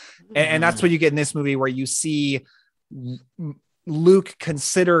event. And that's what you get in this movie, where you see Luke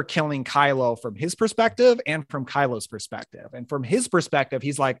consider killing Kylo from his perspective and from Kylo's perspective. And from his perspective,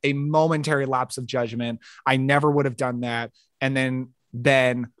 he's like, a momentary lapse of judgment. I never would have done that. And then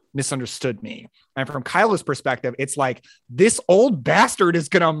Ben misunderstood me. And from Kylo's perspective, it's like, this old bastard is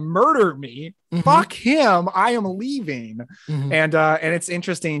gonna murder me. Fuck him. I am leaving. And it's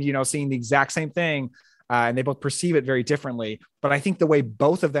interesting, seeing the exact same thing, and they both perceive it very differently. But I think the way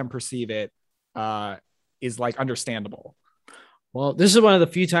both of them perceive it is like understandable. Well, this is one of the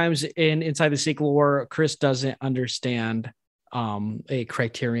few times in Inside the Sequel where Chris doesn't understand a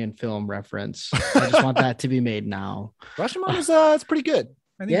Criterion film reference. I just want that to be made now. Rashomon is it's pretty good.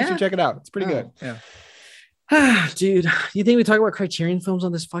 I think you should check it out. It's pretty good. Yeah. Dude, you think we talk about Criterion films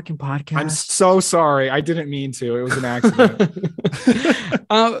on this fucking podcast? I'm so sorry. I didn't mean to. It was an accident.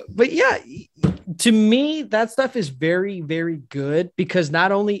 But yeah, to me, that stuff is very, very good, because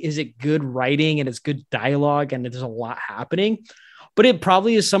not only is it good writing and it's good dialogue and there's a lot happening, but it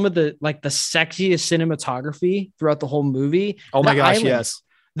probably is some of the sexiest cinematography throughout the whole movie. Oh my gosh, island, yes.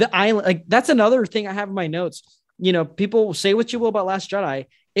 The island, like, that's another thing I have in my notes. People say what you will about Last Jedi.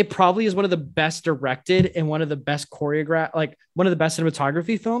 It probably is one of the best directed and one of the best choreographed, like one of the best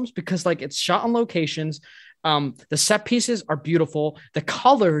cinematography films, because like it's shot on locations. The set pieces are beautiful. The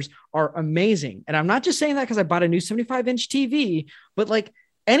colors are amazing. And I'm not just saying that because I bought a new 75-inch TV, but like,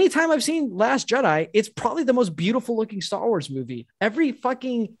 anytime I've seen Last Jedi, it's probably the most beautiful looking Star Wars movie. Every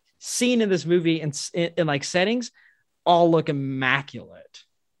fucking scene in this movie and in like settings all look immaculate.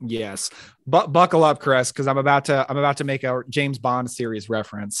 Yes, but buckle up, Chris, because I'm about to make a James Bond series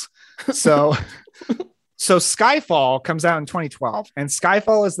reference. So Skyfall comes out in 2012, and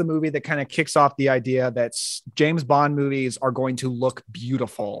Skyfall is the movie that kind of kicks off the idea that James Bond movies are going to look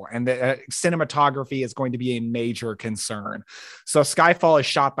beautiful and that cinematography is going to be a major concern. So Skyfall is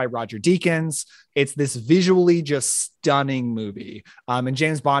shot by Roger Deakins. It's this visually just stunning movie. And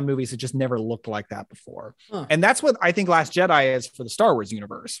James Bond movies have just never looked like that before. And that's what I think Last Jedi is for the Star Wars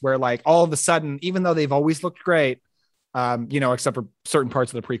universe, where like all of a sudden, even though they've always looked great, except for certain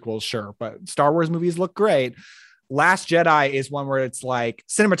parts of the prequels, sure, but Star Wars movies look great. Last Jedi is one where it's like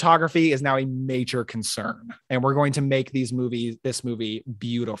cinematography is now a major concern, and we're going to make this movie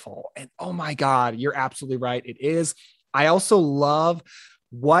beautiful. And oh my God, you're absolutely right. It is. I also love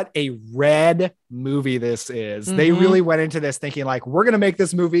what a red movie this is. They really went into this thinking like, we're going to make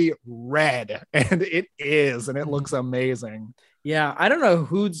this movie red, and it is, and it looks amazing. Yeah. I don't know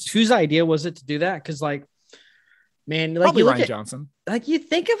whose idea was it to do that. Cause like, man, like probably you look Ryan at, Johnson. Like you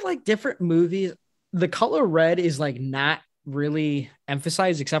think of like different movies, the color red is like not really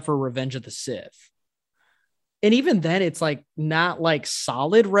emphasized except for Revenge of the Sith. And even then it's like not like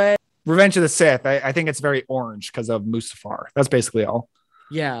solid red. Revenge of the Sith, I think it's very orange because of Mustafar. That's basically all.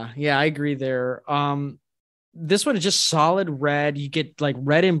 Yeah, I agree there. This one is just solid red. You get like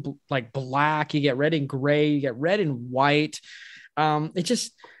red and like black, you get red and gray, you get red and white. It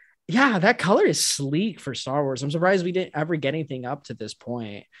just, yeah, that color is sleek for Star Wars. I'm surprised we didn't ever get anything up to this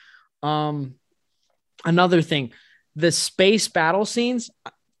point. Another thing, the space battle scenes,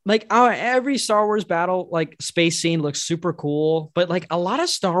 like every Star Wars battle, like space scene looks super cool, but like a lot of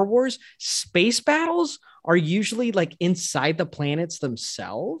Star Wars space battles are usually like inside the planets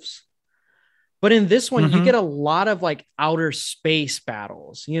themselves. But in this one, you get a lot of like outer space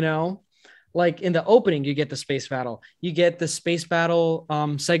battles, like in the opening, you get the space battle,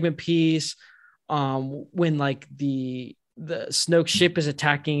 segment piece, when like the Snoke ship is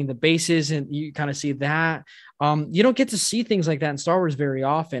attacking the bases, and you kind of see that. You don't get to see things like that in Star Wars very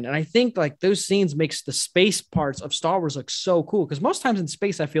often. And I think like those scenes makes the space parts of Star Wars look so cool. Because most times in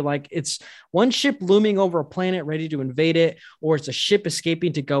space, I feel like it's one ship looming over a planet ready to invade it, or it's a ship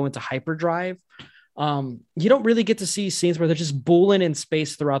escaping to go into hyperdrive. You don't really get to see scenes where they're just bulling in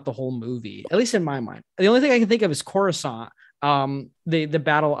space throughout the whole movie, at least in my mind. The only thing I can think of is Coruscant, the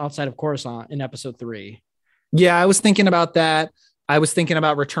battle outside of Coruscant in episode 3. Yeah, I was thinking about that. I was thinking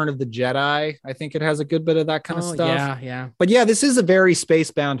about Return of the Jedi. I think it has a good bit of that kind of stuff. Yeah. But yeah, this is a very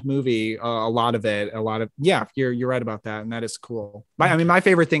space-bound movie. Yeah, you're right about that, and that is cool. My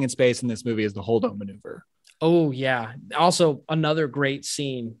favorite thing in space in this movie is the Holdo maneuver. Oh yeah. Also another great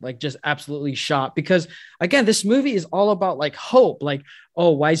scene, like just absolutely shot because again, this movie is all about like hope. Like,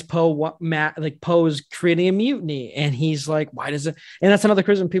 oh, why is Poe Poe is creating a mutiny? And he's like, why does it? And that's another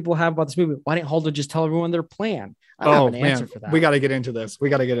criticism people have about this movie. Why didn't Holdo just tell everyone their plan? I don't have an answer for that. We got to get into this.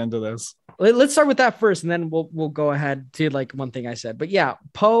 Let's start with that first, and then we'll go ahead to like one thing I said. But yeah,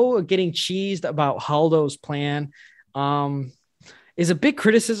 Poe getting cheesed about Holdo's plan. Is a big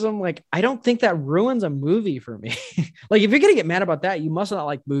criticism. Like, I don't think that ruins a movie for me. Like, if you're going to get mad about that, you must not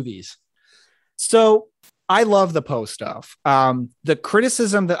like movies. So I love the Poe stuff. The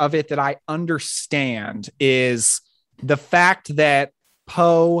criticism of it that I understand is the fact that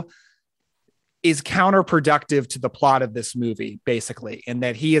Poe is counterproductive to the plot of this movie, basically, and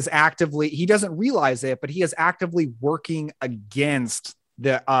that he doesn't realize it, but he is actively working against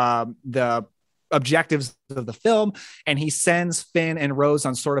the objectives of the film, and he sends Finn and Rose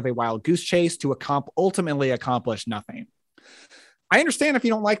on sort of a wild goose chase to ultimately accomplish nothing. I understand if you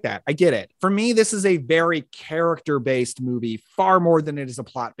don't like that. I get it. For me, this is a very character-based movie, far more than it is a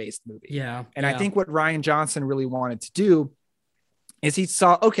plot-based movie. Yeah. And I think what Rian Johnson really wanted to do is he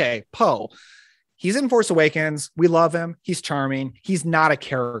saw, okay, Poe, he's in Force Awakens. We love him. He's charming. He's not a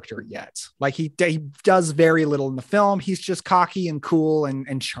character yet. Like he does very little in the film. He's just cocky and cool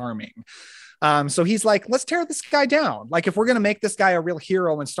and charming. So he's like, let's tear this guy down. Like, if we're going to make this guy a real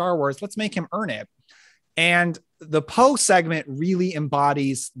hero in Star Wars, let's make him earn it. And the Poe segment really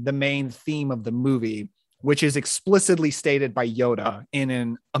embodies the main theme of the movie, which is explicitly stated by Yoda in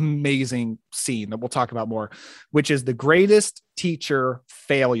an amazing scene that we'll talk about more, which is the greatest teacher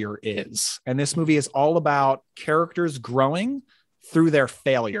failure is. And this movie is all about characters growing through their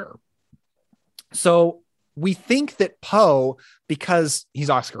failure. So we think that Poe, because he's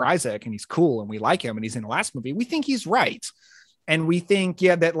Oscar Isaac and he's cool and we like him and he's in the last movie, we think he's right. And we think, he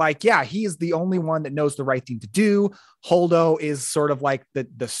is the only one that knows the right thing to do. Holdo is sort of like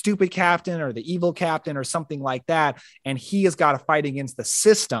the stupid captain or the evil captain or something like that. And he has got to fight against the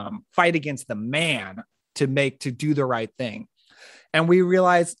system, fight against the man to do the right thing. And we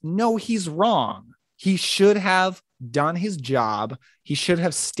realize, no, he's wrong. He should have done his job. He should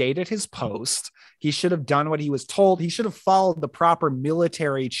have stayed at his post. He should have done what he was told. He should have followed the proper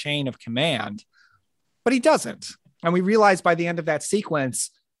military chain of command, but he doesn't. And we realize by the end of that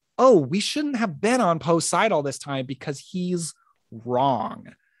sequence, oh, we shouldn't have been on Poe's side all this time because he's wrong.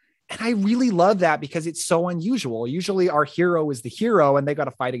 And I really love that because it's so unusual. Usually our hero is the hero and they got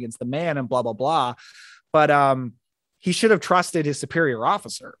to fight against the man and blah, blah, blah. But he should have trusted his superior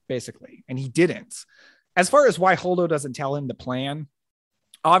officer, basically, and he didn't. As far as why Holdo doesn't tell him the plan,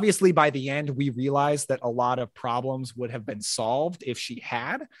 obviously by the end, we realized that a lot of problems would have been solved if she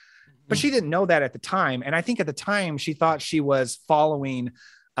had. But she didn't know that at the time. And I think at the time she thought she was following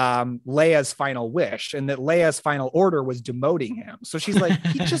Leia's final wish and that Leia's final order was demoting him. So she's like,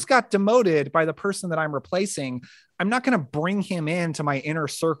 he just got demoted by the person that I'm replacing. I'm not going to bring him into my inner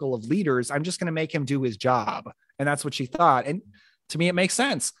circle of leaders. I'm just going to make him do his job. And that's what she thought. And to me, it makes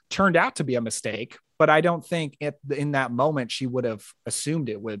sense. Turned out to be a mistake, but I don't think in that moment she would have assumed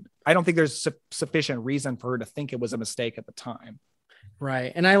it would. I don't think there's sufficient reason for her to think it was a mistake at the time.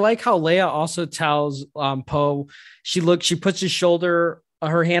 Right. And I like how Leia also tells Poe, she puts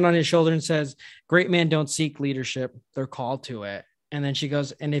her hand on his shoulder and says, great men don't seek leadership. They're called to it. And then she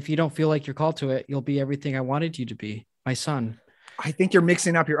goes, and if you don't feel like you're called to it, you'll be everything I wanted you to be, my son. I think you're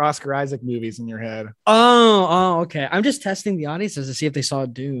mixing up your Oscar Isaac movies in your head. Oh, okay. I'm just testing the audiences to see if they saw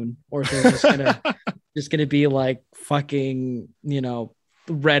Dune or if they're just gonna be like fucking,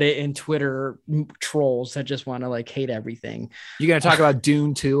 Reddit and Twitter trolls that just want to like hate everything. You gonna talk about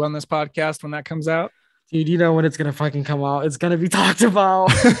Dune 2 on this podcast when that comes out? Dude, you know when it's gonna fucking come out, it's gonna be talked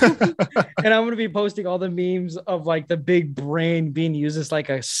about. And I'm gonna be posting all the memes of like the big brain being used as like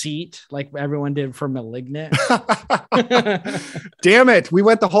a seat, like everyone did for Malignant. Damn it, we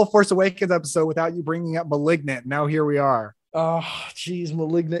went the whole Force Awakens episode without you bringing up Malignant. Now here we are. Oh, geez,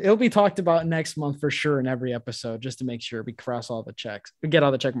 Malignant. It'll be talked about next month for sure in every episode, just to make sure we cross all the checks. We get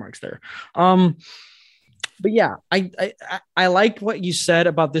all the check marks there. But yeah, I like what you said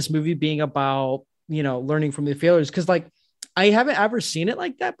about this movie being about, learning from the failures, because like I haven't ever seen it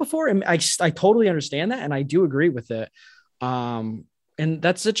like that before, and I totally understand that, and I do agree with it. And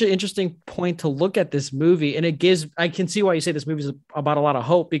that's such an interesting point to look at this movie. And I can see why you say this movie is about a lot of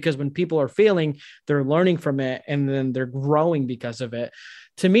hope, because when people are failing, they're learning from it and then they're growing because of it.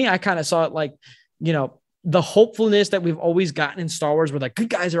 To me, I kind of saw it like, the hopefulness that we've always gotten in Star Wars, where like good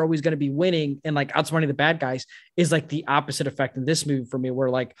guys are always going to be winning and like outsmarting the bad guys, is like the opposite effect in this movie for me, where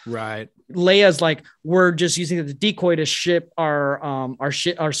like Right. Leia's like, we're just using the decoy to ship our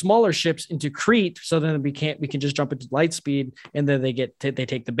smaller ships into Crete, so then we can just jump into light speed, and then they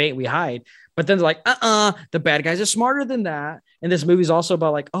take the bait, we hide. But then they're like, the bad guys are smarter than that. And this movie's also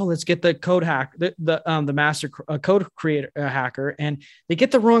about like, oh, let's get the code hack, the master code creator hacker, and they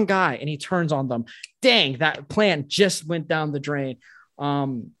get the wrong guy, and he turns on them. Dang, that plan just went down the drain.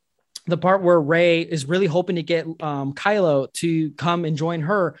 The part where Rey is really hoping to get Kylo to come and join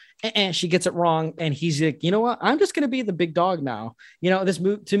her, and she gets it wrong, and he's like, you know what? I'm just gonna be the big dog now. You know, this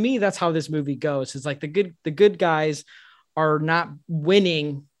movie, to me, that's how this movie goes. It's like the good guys are not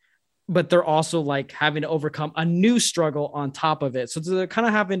winning, but they're also like having to overcome a new struggle on top of it. So they're kind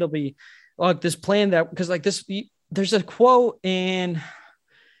of having to be like this plan that, because like this, there's a quote in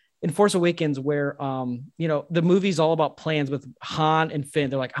Force Awakens where, you know, the movie's all about plans with Han and Finn.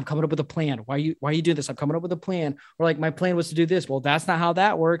 They're like, I'm coming up with a plan. Why are you doing this? I'm coming up with a plan. Or like, my plan was to do this. Well, that's not how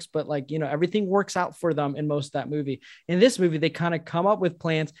that works. But like, you know, everything works out for them in most of that movie. In this movie, they kind of come up with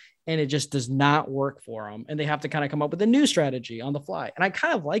plans and it just does not work for them. And they have to kind of come up with a new strategy on the fly. And I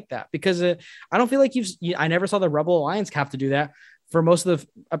kind of like that because I don't feel like I never saw the Rebel Alliance have to do that. For most of the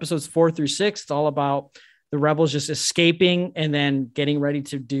episodes 4 through 6, it's all about the rebels just escaping and then getting ready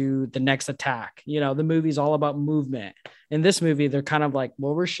to do the next attack. You know, the movie's all about movement. In this movie, they're kind of like,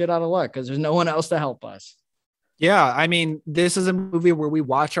 well, we're shit out of luck because there's no one else to help us. Yeah. I mean, this is a movie where we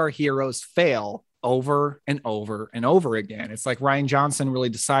watch our heroes fail over and over and over again. It's like Rian Johnson really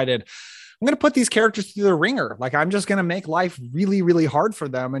decided, I'm going to put these characters through the ringer. Like, I'm just going to make life really, really hard for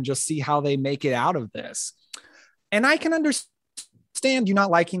them and just see how they make it out of this. And I can understand you not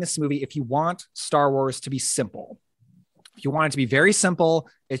liking this movie if you want Star Wars to be simple. If you want it to be very simple,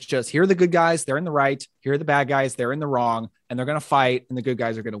 it's just, here are the good guys, they're in the right. Here are the bad guys, they're in the wrong, and they're going to fight, and the good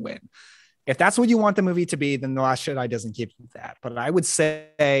guys are going to win. If that's what you want the movie to be, then The Last Jedi doesn't give you that. But I would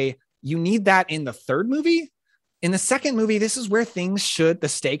say you need that in the third movie. In the second movie, this is where the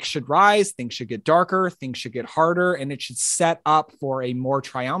stakes should rise, things should get darker, things should get harder, and it should set up for a more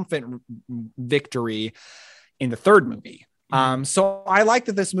triumphant victory in the third movie. So I like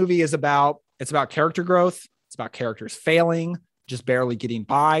that this movie it's about character growth. It's about characters failing, just barely getting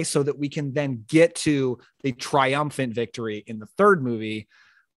by, so that we can then get to the triumphant victory in the third movie,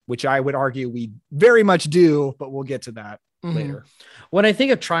 which I would argue we very much do, but we'll get to that later. When I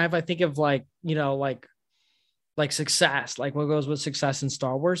think of triumph, I think of like, you know, like success, like what goes with success in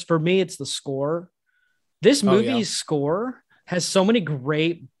Star Wars. For me, it's the score. This movie's score has so many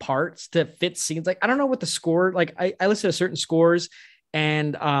great parts that fit scenes. Like, I don't know what the score, like I listen to certain scores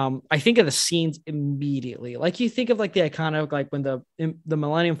and I think of the scenes immediately. Like, you think of like the iconic, like when the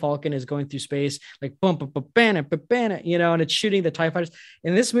Millennium Falcon is going through space, like boom, boom, boom, bam, bam, bam, you know, and it's shooting the TIE fighters.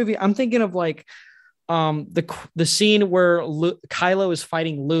 In this movie, I'm thinking of like the scene where Kylo is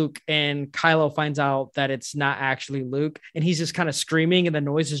fighting Luke, and Kylo finds out that it's not actually Luke, and he's just kind of screaming, and the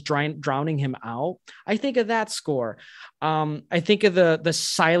noise is drowning him out. I think of that score. I think of the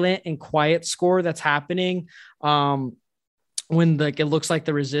silent and quiet score that's happening when it looks like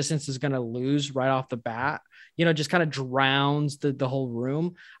the Resistance is going to lose right off the bat. You know, just kind of drowns the whole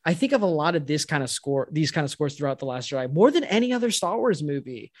room. I think of a lot of these kind of scores throughout The Last Jedi more than any other Star Wars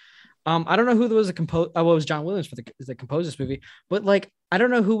movie. I don't know who was was John Williams that composed this movie, but like, I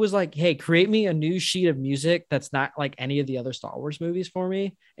don't know who was like, hey, create me a new sheet of music that's not like any of the other Star Wars movies for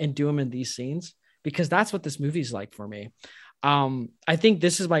me and do them in these scenes, because that's what this movie's like for me. I think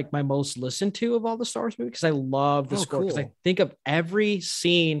this is like my most listened to of all the Star Wars movies because I love the score. Because I think of every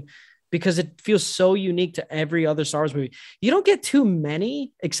scene because it feels so unique to every other Star Wars movie. You don't get too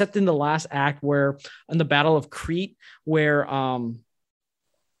many except in the last act where in the Battle of Crete, where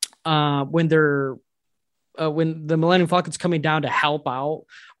when the Millennium Falcon's coming down to help out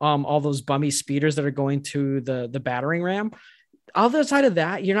all those bummy speeders that are going to the battering ram. Other side of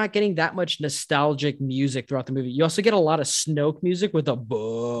that, you're not getting that much nostalgic music throughout the movie. You also get a lot of Snoke music with a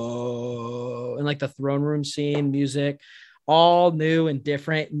bow and like the throne room scene music, all new and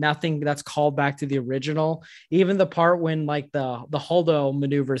different. Nothing that's called back to the original. Even the part when like the Holdo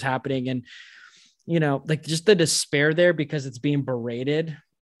maneuver is happening, and you know, like just the despair there because it's being berated.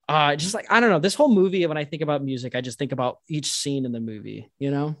 Just like, I don't know, this whole movie, when I think about music, I just think about each scene in the movie, you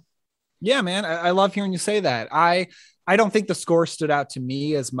know? Yeah, man. I love hearing you say that. I don't think the score stood out to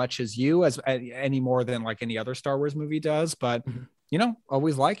me as much as you, as any more than like any other Star Wars movie does, but you know,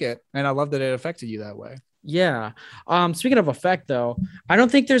 always like it. And I love that it affected you that way. Yeah. Speaking of effect though, I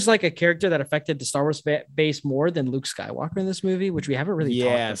don't think there's like a character that affected the Star Wars base more than Luke Skywalker in this movie, which we haven't really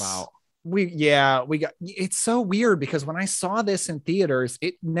talked about. we got, it's so weird because when I saw this in theaters,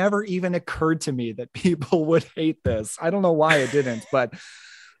 it never even occurred to me that people would hate this. I don't know why it didn't, but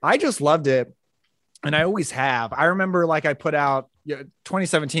I just loved it. And I always have. I remember like I put out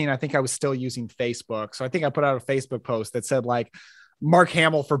 2017, I think I was still using Facebook. So I think I put out a Facebook post that said like Mark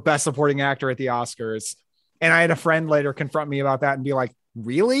Hamill for best supporting actor at the Oscars. And I had a friend later confront me about that and be like,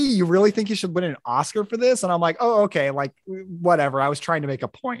 really? You really think you should win an Oscar for this? And I'm like, oh, okay. Like whatever. I was trying to make a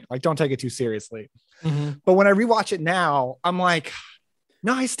point. Like, don't take it too seriously. Mm-hmm. But when I rewatch it now, I'm like,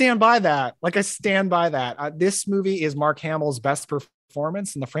 no, I stand by that. Like I stand by that. This movie is Mark Hamill's best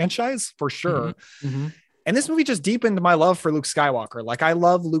performance in the franchise for sure. Mm-hmm. Mm-hmm. And this movie just deepened my love for Luke Skywalker. Like I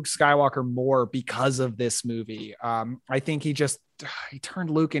love Luke Skywalker more because of this movie. I think he turned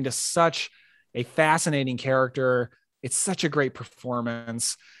Luke into such a fascinating character. It's such a great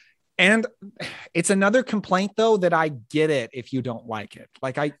performance. And it's another complaint though, that I get it if you don't like it.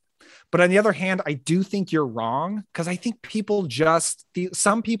 But on the other hand, I do think you're wrong because I think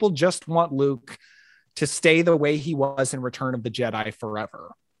some people just want Luke to stay the way he was in Return of the Jedi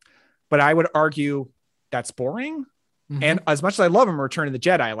forever. But I would argue that's boring. Mm-hmm. And as much as I love him, Return of the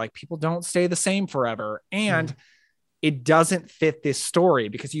Jedi, like people don't stay the same forever. And it doesn't fit this story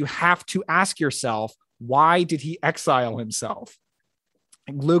because you have to ask yourself, why did he exile himself?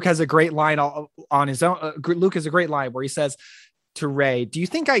 Luke has a great line on his own. Luke has a great line where he says to Rey, do you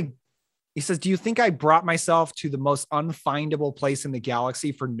think I brought myself to the most unfindable place in the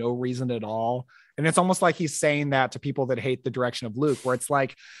galaxy for no reason at all? And it's almost like he's saying that to people that hate the direction of Luke, where it's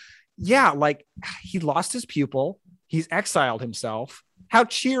like, yeah, like he lost his pupil. He's exiled himself. How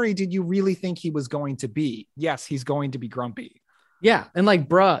cheery did you really think he was going to be? Yes, he's going to be grumpy. Yeah. And like,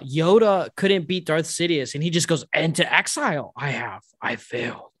 bruh, Yoda couldn't beat Darth Sidious and he just goes, into exile. I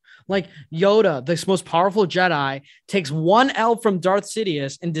failed. Like Yoda, this most powerful Jedi, takes one L from Darth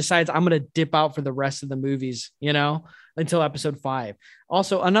Sidious and decides I'm going to dip out for the rest of the movies, until episode 5.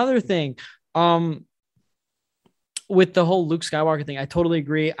 Also, another thing, with the whole Luke Skywalker thing, I totally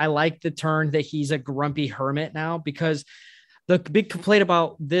agree. I like the turn that he's a grumpy hermit now because the big complaint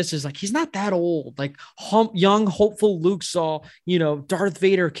about this is like, he's not that old. Like young, hopeful Luke saw, Darth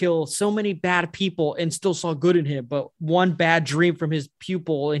Vader kill so many bad people and still saw good in him, but one bad dream from his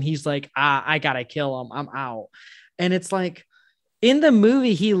pupil. And he's like, I gotta kill him. I'm out. And it's like in the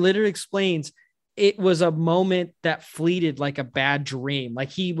movie, he literally explains it was a moment that fleeted like a bad dream. Like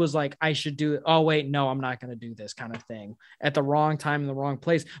he was like, I should do it. Oh, wait, no, I'm not going to do this kind of thing at the wrong time in the wrong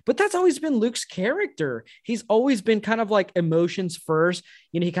place. But that's always been Luke's character. He's always been kind of like emotions first.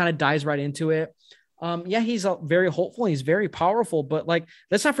 He kind of dives right into it. He's very hopeful. He's very powerful, but like,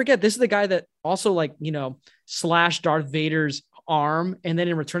 let's not forget, this is the guy that also like, slashed Darth Vader's arm. And then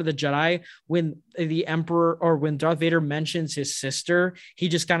in Return of the Jedi, when the Emperor or when Darth Vader mentions his sister, he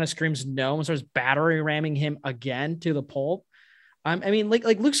just kind of screams no and starts battery ramming him again to the pulp. Like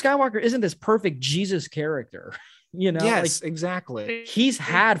Luke Skywalker isn't this perfect Jesus character. Yes, exactly. He's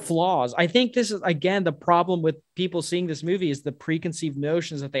had flaws. I think this is, again, the problem with people seeing this movie is the preconceived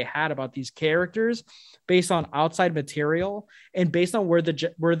notions that they had about these characters based on outside material and based on where it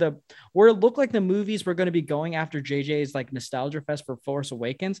looked like the movies were going to be going after JJ's like nostalgia fest for Force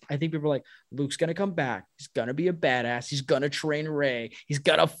Awakens. I think people were like, Luke's going to come back. He's going to be a badass. He's going to train Rey. He's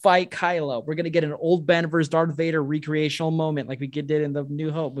going to fight Kylo. We're going to get an old Ben versus Darth Vader recreational moment like we did in the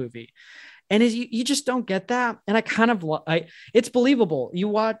New Hope movie. And you just don't get that. And I kind of it's believable.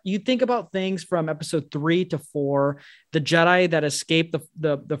 You think about things from episode 3 to 4, the Jedi that escaped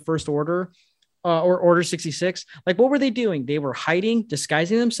the First Order or Order 66. Like, what were they doing? They were hiding,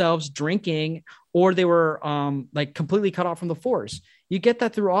 disguising themselves, drinking, or they were like completely cut off from the Force. You get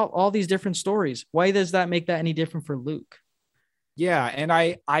that through all these different stories. Why does that make that any different for Luke? Yeah. And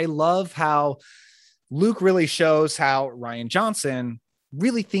I love how Luke really shows how Rian Johnson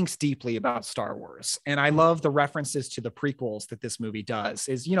really thinks deeply about Star Wars. And I love the references to the prequels that this movie does.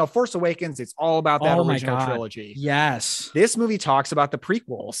 Force Awakens, it's all about that original trilogy. Yes. This movie talks about the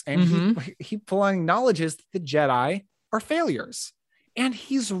prequels and he fully acknowledges that the Jedi are failures. And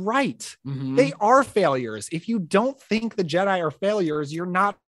he's right. Mm-hmm. They are failures. If you don't think the Jedi are failures, you're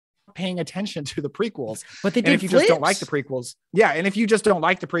not paying attention to the prequels. But they did. And if you just don't like the prequels, and if you just don't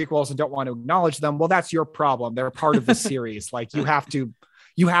like the prequels and don't want to acknowledge them, well, that's your problem. They're part of the series. Like you have to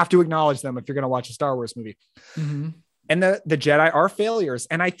acknowledge them if you're going to watch a Star Wars movie. Mm-hmm. And the Jedi are failures.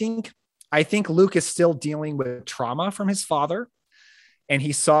 And I think Luke is still dealing with trauma from his father, and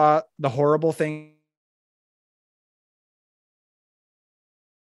he saw the horrible thing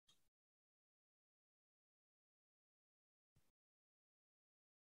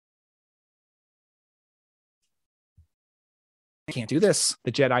can't do this.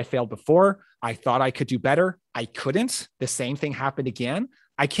 The Jedi failed before. I thought I could do better. I couldn't. The same thing happened again.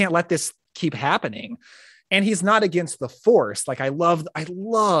 I can't let this keep happening. And he's not against the Force. Like I love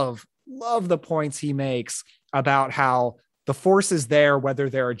the points he makes about how the Force is there, whether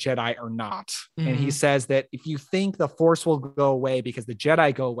they're a Jedi or not. Mm-hmm. And he says that if you think the Force will go away because the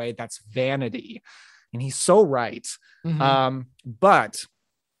Jedi go away, that's vanity. And he's so right. Mm-hmm. But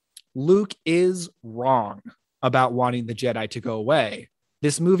Luke is wrong about wanting the Jedi to go away.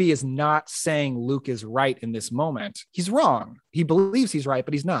 This movie is not saying Luke is right in this moment. He's wrong. He believes he's right,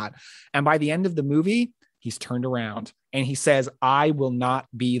 but he's not. And by the end of the movie, he's turned around and he says, I will not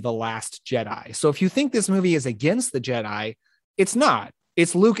be the last Jedi. So if you think this movie is against the Jedi, it's not.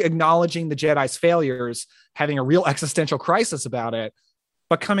 It's Luke acknowledging the Jedi's failures, having a real existential crisis about it,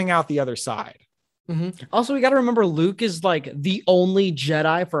 but coming out the other side. Mm-hmm. Also, we got to remember Luke is like the only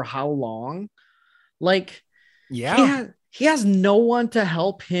Jedi for how long? Like, yeah, he has no one to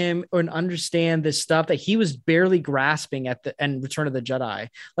help him and understand this stuff that he was barely grasping at the end. Return of the Jedi,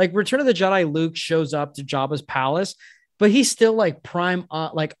 like Return of the Jedi, Luke shows up to Jabba's palace, but he's still like prime,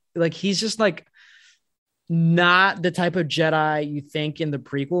 like he's just like not the type of Jedi you think in the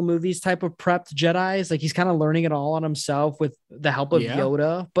prequel movies type of prepped Jedis. Like he's kind of learning it all on himself with the help of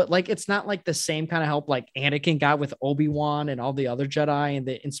Yoda, but like it's not like the same kind of help like Anakin got with Obi-Wan and all the other Jedi and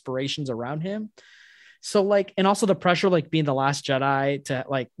the inspirations around him. So like, and also the pressure, like being the last Jedi to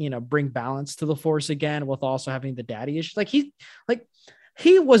like, you know, bring balance to the Force again, with also having the daddy issues. Like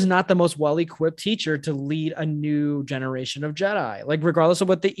he was not the most well-equipped teacher to lead a new generation of Jedi. Like regardless of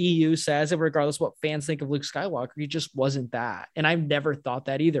what the EU says and regardless of what fans think of Luke Skywalker, he just wasn't that. And I've never thought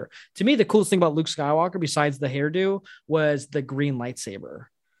that either. To me, the coolest thing about Luke Skywalker, besides the hairdo, was the green lightsaber.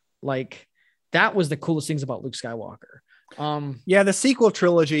 Like that was the coolest things about Luke Skywalker. The sequel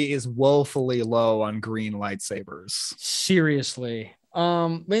trilogy is woefully low on green lightsabers. Seriously.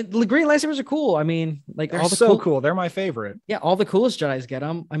 The green lightsabers are cool. I mean, like they're all so cool. They're my favorite. Yeah, all the coolest Jedis get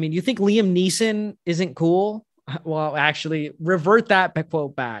them. I mean, you think Liam Neeson isn't cool? Well, actually, revert that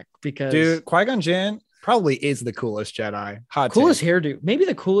quote back because dude, Qui-Gon Jinn probably is the coolest Jedi. Coolest hairdo, maybe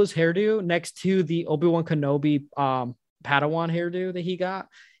the coolest hairdo next to the Obi-Wan Kenobi Padawan hairdo that he got.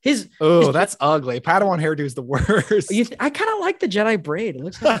 That's ugly. Padawan hairdo is the worst. I kind of like the Jedi braid. It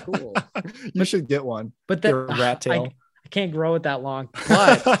looks kind of cool. You should get one. But that rat tail. I can't grow it that long.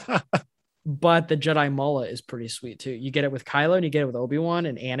 But the Jedi mullet is pretty sweet too. You get it with Kylo and you get it with Obi-Wan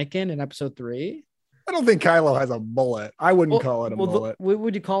and Anakin in Episode 3. I don't think Kylo has a mullet. I wouldn't call it a mullet. What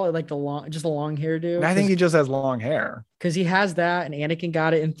would you call it? Like just a long hairdo? I think he just has long hair. Because he has that, and Anakin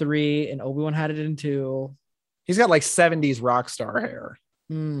got it in 3, and Obi-Wan had it in 2. He's got like 70s rock star hair.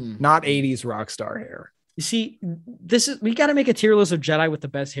 Not 80s rock star hair. You see, we got to make a tier list of Jedi with the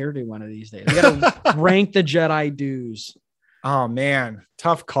best hairdo one of these days. We got to rank the Jedi dudes. Oh man,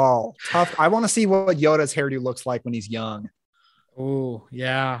 tough call. I want to see what Yoda's hairdo looks like when he's young. Oh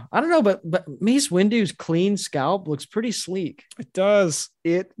yeah, I don't know, but Mace Windu's clean scalp looks pretty sleek. It does.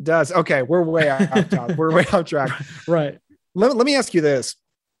 Okay, we're way off track. We're way off track. Right. Let me ask you this: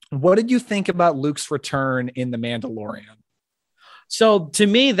 what did you think about Luke's return in The Mandalorian? So to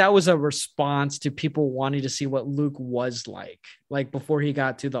me, that was a response to people wanting to see what Luke was like before he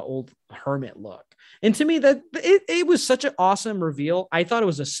got to the old hermit look. And to me, that it was such an awesome reveal. I thought it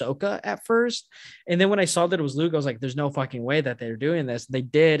was Ahsoka at first. And then when I saw that it was Luke, I was like, there's no fucking way that they're doing this. They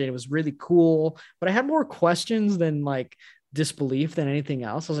did. And it was really cool. But I had more questions than like disbelief than anything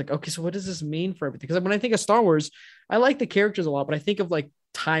else. I was like, okay, so what does this mean for everything? Because when I think of Star Wars, I like the characters a lot, but I think of like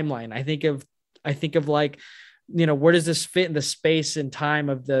timeline. I think of like, you know, where does this fit in the space and time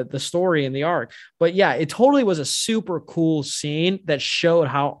of the story and the arc? But yeah, it totally was a super cool scene that showed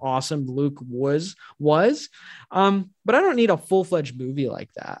how awesome Luke was. But I don't need a full-fledged movie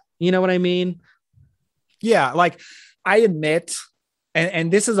like that. You know what I mean? Yeah. Like I admit,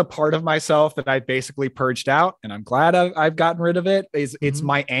 and this is a part of myself that I basically purged out, and I'm glad I've gotten rid of it. It's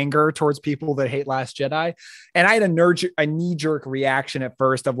my anger towards people that hate Last Jedi. And I had a knee-jerk reaction at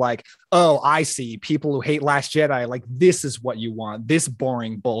first of like, oh, I see people who hate Last Jedi. Like, this is what you want, this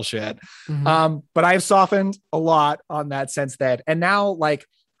boring bullshit. But I've softened a lot on that since then. And now, like,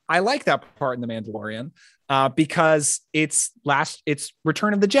 I like that part in The Mandalorian because it's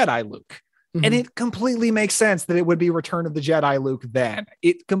Return of the Jedi Luke. And it completely makes sense that it would be Return of the Jedi Luke then.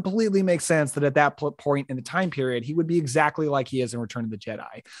 It completely makes sense that at that point in the time period, he would be exactly like he is in Return of the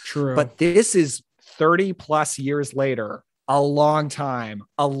Jedi. True. But this is 30 plus years later, a long time.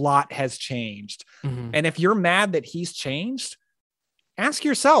 A lot has changed. And if you're mad that he's changed, ask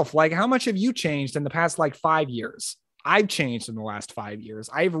yourself, like, how much have you changed in the past, like 5 years? I've changed in the last 5 years.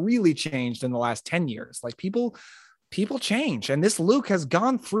 I've really changed in the last 10 years. Like people people change, and this Luke has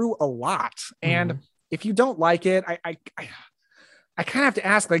gone through a lot. And if you don't like it, I kind of have to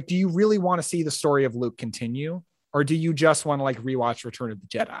ask, like, do you really want to see the story of Luke continue? Or do you just want to like rewatch Return of the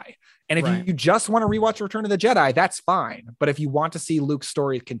Jedi? And if you just want to rewatch Return of the Jedi, that's fine. But if you want to see Luke's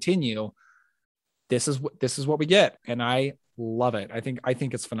story continue, this is what we get. And I love it. I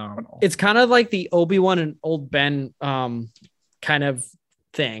think it's phenomenal. It's kind of like the Obi-Wan and Old Ben kind of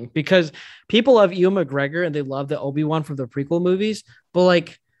thing, because people love Ewan McGregor and they love the Obi-Wan from the prequel movies, but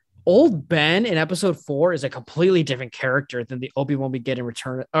like Old Ben in episode 4 is a completely different character than the Obi-Wan we get in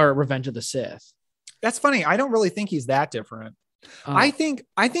Revenge of the Sith. That's funny. I don't really think he's that different. I think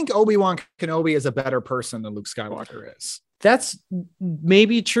Obi-Wan Kenobi is a better person than Luke Skywalker is. That's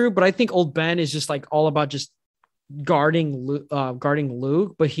maybe true, but I think Old Ben is just like all about just guarding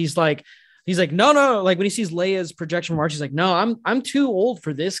Luke, but he's like no, like when he sees Leia's projection march, he's like, no, I'm too old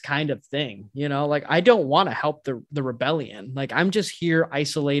for this kind of thing, you know, like I don't want to help the rebellion, like I'm just here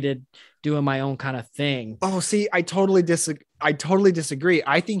isolated doing my own kind of thing. Oh, see, I totally disagree.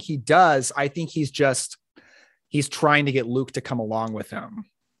 I think he does. I think he's trying to get Luke to come along with him.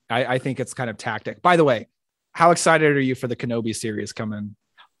 I think it's kind of tactic. By the way, how excited are you for the Kenobi series coming?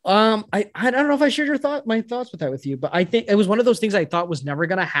 I don't know if I shared my thoughts with you, but I think it was one of those things I thought was never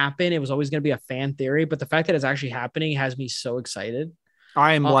going to happen. It was always going to be a fan theory, but the fact that it's actually happening has me so excited.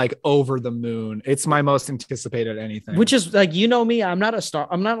 I'm like over the moon. It's my most anticipated anything. Which is like, you know me, I'm not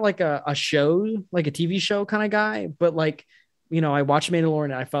like a show, like a TV show kind of guy, but like, you know, I watched Mandalorian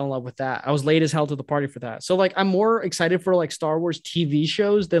and I fell in love with that. I was late as hell to the party for that. So like, I'm more excited for like Star Wars TV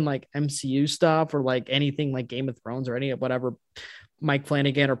shows than like MCU stuff or like anything like Game of Thrones or any of whatever Mike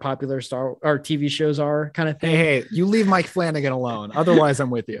Flanagan or popular Star or TV shows are kind of thing. Hey, you leave Mike Flanagan alone. Otherwise I'm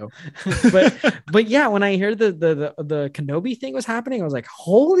with you. but yeah, when I heard the Kenobi thing was happening, I was like,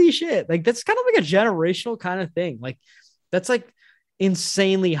 holy shit. Like that's kind of like a generational kind of thing. Like that's like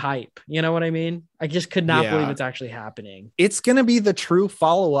insanely hype. You know what I mean? I just could not believe it's actually happening. It's going to be the true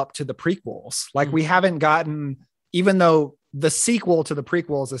follow-up to the prequels. Like we haven't gotten, even though the sequel to the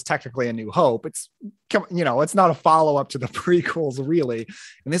prequels is technically A New Hope, it's, you know, it's not a follow-up to the prequels really.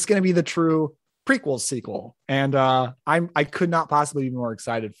 And this is going to be the true prequel sequel. And I could not possibly be more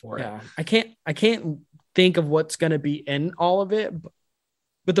excited for it. Yeah, I can't think of what's going to be in all of it,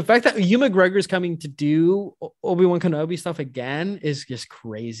 but the fact that Ewan McGregor is coming to do Obi-Wan Kenobi stuff again is just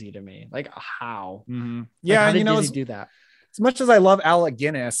crazy to me. Like how? Mm-hmm. Yeah, how did you know, Disney do that? As much as I love Alec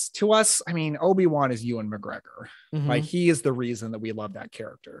Guinness, to us, I mean, Obi-Wan is Ewan McGregor. Mm-hmm. Like he is the reason that we love that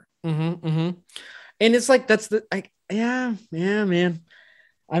character. Mm-hmm, mm-hmm. And it's like, that's the, like, yeah, man.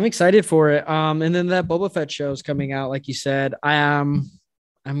 I'm excited for it. And then that Boba Fett show is coming out, like you said.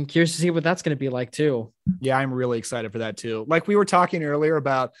 I'm curious to see what that's going to be like too. Yeah, I'm really excited for that too. Like we were talking earlier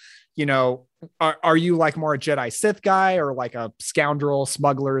about, you know, are you like more a Jedi Sith guy or like a scoundrel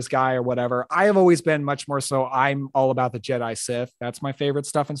smugglers guy or whatever? I have always been much more so. I'm all about the Jedi Sith. That's my favorite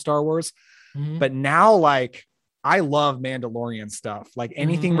stuff in Star Wars. Mm-hmm. But now, like, I love Mandalorian stuff. Like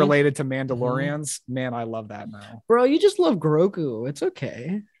anything related to Mandalorians, man, I love that now. Bro, you just love Grogu. It's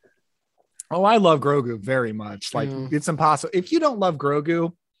okay. Oh, I love Grogu very much. Like it's impossible. If you don't love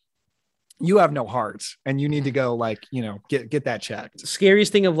Grogu, you have no heart and you need to go like, you know, get that checked.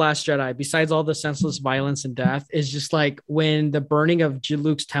 Scariest thing of Last Jedi, besides all the senseless violence and death, is just like when the burning of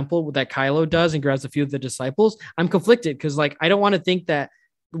Luke's temple that Kylo does and grabs a few of the disciples. I'm conflicted because like, I don't want to think that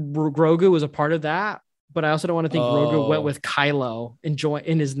Grogu was a part of that, but I also don't want to think Grogu went with Kylo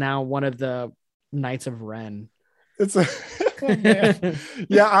and is now one of the Knights of Ren. It's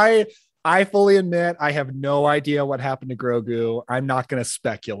yeah, I fully admit I have no idea what happened to Grogu. I'm not going to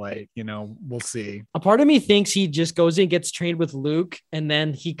speculate. You know, we'll see. A part of me thinks he just goes in, gets trained with Luke, and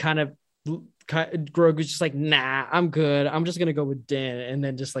then he Grogu's just like, nah, I'm good. I'm just going to go with Din and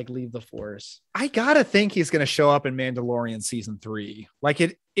then just like leave the Force. I got to think he's going to show up in Mandalorian season 3. Like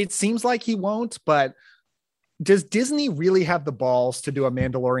it seems like he won't, but does Disney really have the balls to do a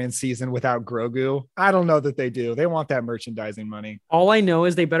Mandalorian season without Grogu? I don't know that they do. They want that merchandising money. All I know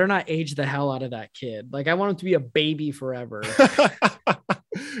is they better not age the hell out of that kid. Like I want him to be a baby forever.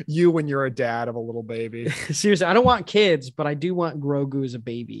 You when you're a dad of a little baby. Seriously, I don't want kids, but I do want Grogu as a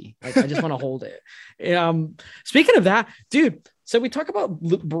baby. Like I just want to hold it. Speaking of that, dude, so we talk about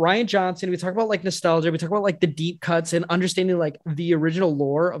Rian Johnson, we talk about like nostalgia, we talk about like the deep cuts and understanding like the original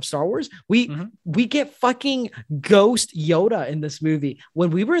lore of Star Wars. We get fucking Ghost Yoda in this movie. When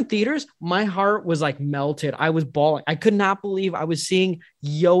we were in theaters, my heart was like melted. I was bawling. I could not believe I was seeing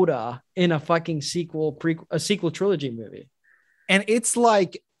Yoda in a fucking sequel trilogy movie. And it's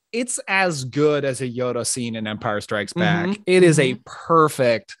like, it's as good as a Yoda scene in Empire Strikes Back. It is a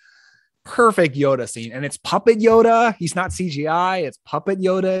perfect perfect Yoda scene. And it's puppet Yoda. He's not CGI. It's puppet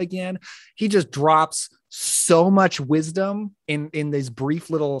Yoda again. He just drops so much wisdom in this brief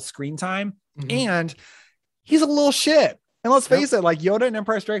little screen time. And he's a little shit. And let's face it, like Yoda in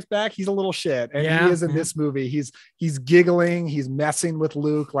Empire Strikes Back, he's a little shit. And he is in this movie. He's giggling. He's messing with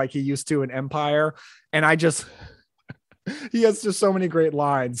Luke like he used to in Empire. And he has just so many great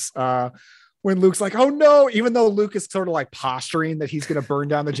lines. When Luke's like, oh no, even though Luke is sort of like posturing that he's going to burn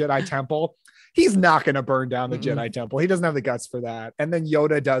down the Jedi Temple, he's not going to burn down the Jedi Temple. He doesn't have the guts for that. And then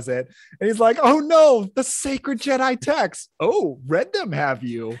Yoda does it. And he's like, oh no, the sacred Jedi texts. Oh, read them, have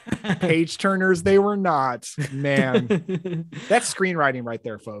you? Page turners, they were not. Man, that's screenwriting right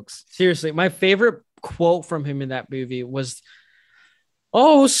there, folks. Seriously, my favorite quote from him in that movie was,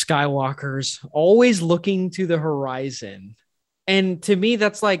 oh, Skywalkers, always looking to the horizon. And to me,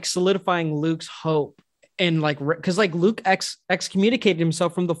 that's like solidifying Luke's hope. And like, because like Luke excommunicated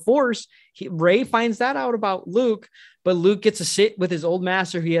himself from the Force. Rey finds that out about Luke, but Luke gets to sit with his old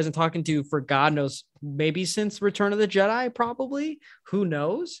master who he hasn't talked to for God knows, maybe since Return of the Jedi, probably. Who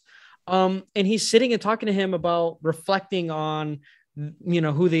knows? And he's sitting and talking to him about reflecting on,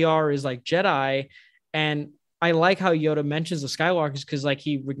 who they are as like Jedi. And I like how Yoda mentions the Skywalkers because like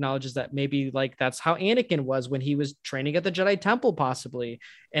he acknowledges that maybe like that's how Anakin was when he was training at the Jedi Temple, possibly.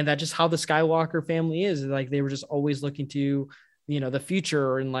 And that's just how the Skywalker family is. Like they were just always looking to, the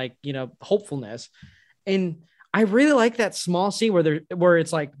future and like, hopefulness. And I really like that small scene where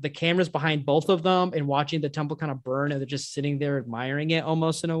it's like the camera's behind both of them and watching the temple kind of burn and they're just sitting there admiring it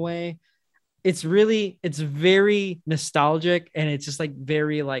almost in a way. It's very nostalgic and it's just like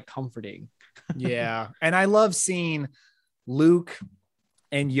very like comforting. Yeah. And I love seeing Luke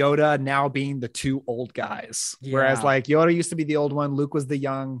and Yoda now being the two old guys. Yeah. Whereas like Yoda used to be the old one. Luke was the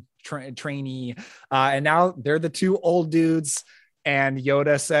young trainee. And now they're the two old dudes. And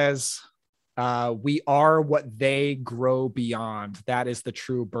Yoda says, we are what they grow beyond. That is the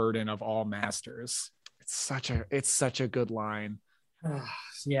true burden of all masters. It's such a good line.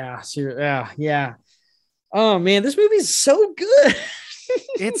 Yeah. Oh man, this movie is so good.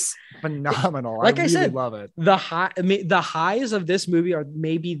 It's phenomenal. Like I really said, love it. The highs of this movie are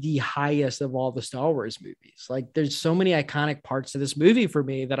maybe the highest of all the Star Wars movies. Like there's so many iconic parts to this movie for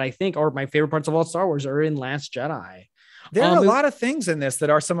me that I think are my favorite parts of all Star Wars are in Last Jedi. There are a lot of things in this that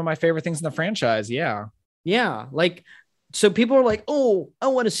are some of my favorite things in the franchise. Yeah. Yeah. Like, so people are like, oh, I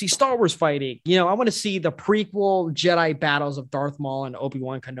want to see Star Wars fighting. I want to see the prequel Jedi battles of Darth Maul and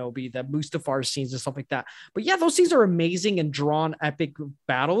Obi-Wan Kenobi, the Mustafar scenes and stuff like that. But yeah, those scenes are amazing and drawn epic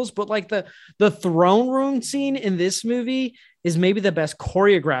battles. But like the throne room scene in this movie is maybe the best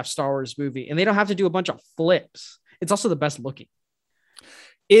choreographed Star Wars movie. And they don't have to do a bunch of flips. It's also the best looking.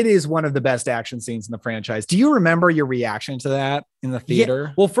 It is one of the best action scenes in the franchise. Do you remember your reaction to that in the theater?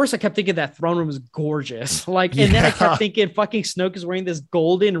 Yeah. Well, first I kept thinking that throne room was gorgeous. Like, and then I kept thinking fucking Snoke is wearing this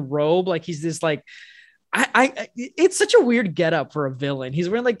golden robe. Like he's this like, it's such a weird getup for a villain. He's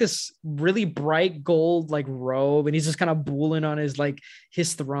wearing like this really bright gold like robe, and he's just kind of bulling on his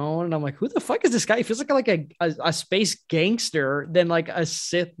throne. And I'm like, who the fuck is this guy? He feels like a space gangster than like a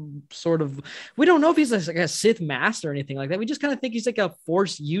Sith sort of. We don't know if he's like a Sith master or anything like that. We just kind of think he's like a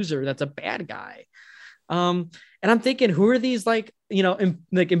Force user that's a bad guy. And I'm thinking, who are these like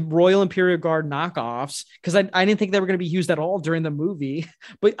Royal Imperial Guard knockoffs? Because I didn't think they were going to be used at all during the movie.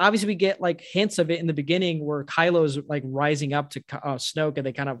 But obviously we get like hints of it in the beginning where Kylo's like rising up to Snoke and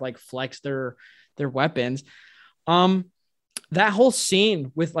they kind of like flex their weapons. That whole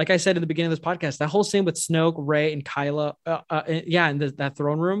scene with, like I said in the beginning of this podcast, that whole scene with Snoke, Rey, and Kylo, in that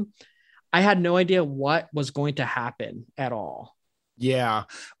throne room, I had no idea what was going to happen at all. Yeah.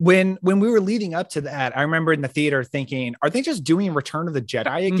 When we were leading up to that, I remember in the theater thinking, are they just doing Return of the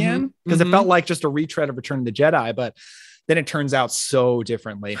Jedi again? Because it felt like just a retread of Return of the Jedi, but then it turns out so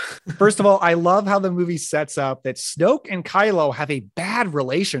differently. First of all, I love how the movie sets up that Snoke and Kylo have a bad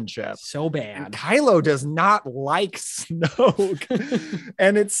relationship. So bad. And Kylo does not like Snoke.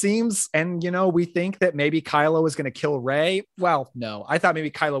 And it seems, and we think that maybe Kylo is going to kill Rey. Well, no, I thought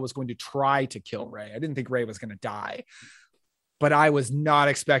maybe Kylo was going to try to kill Rey. I didn't think Rey was going to die. But I was not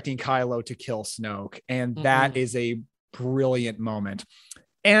expecting Kylo to kill Snoke. And that is a brilliant moment.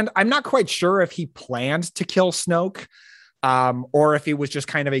 And I'm not quite sure if he planned to kill Snoke or if it was just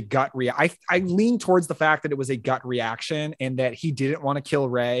kind of a gut reaction. I lean towards the fact that it was a gut reaction and that he didn't want to kill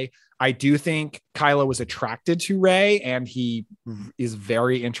Rey. I do think Kylo was attracted to Rey and he is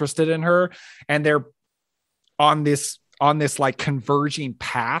very interested in her. And they're on this like converging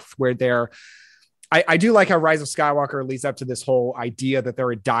path where they're I do like how Rise of Skywalker leads up to this whole idea that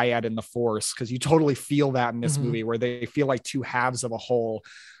they're a dyad in the Force, because you totally feel that in this movie where they feel like two halves of a whole.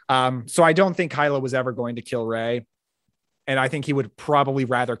 So I don't think Kylo was ever going to kill Rey. And I think he would probably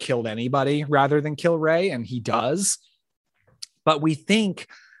rather kill anybody rather than kill Rey, and he does. But we think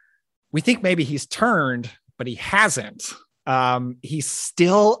maybe he's turned, but he hasn't. He's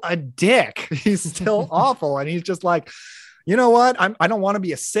still a dick. He's still awful. And he's just like, you know what? I don't want to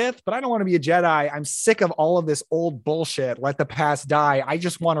be a Sith, but I don't want to be a Jedi. I'm sick of all of this old bullshit. Let the past die. I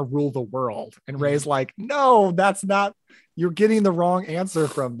just want to rule the world. And Rey's like, no, that's not, you're getting the wrong answer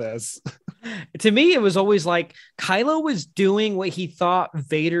from this. To me, it was always like Kylo was doing what he thought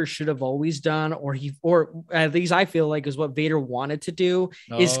Vader should have always done, or at least I feel like is what Vader wanted to do,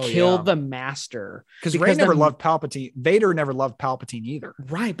 is kill the master. Because Rey never loved Palpatine. Vader never loved Palpatine either.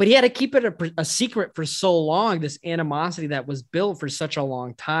 Right. But he had to keep it a secret for so long, this animosity that was built for such a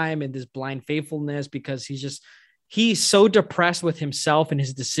long time, and this blind faithfulness, because he's so depressed with himself and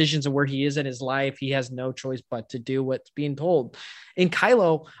his decisions and where he is in his life. He has no choice but to do what's being told. In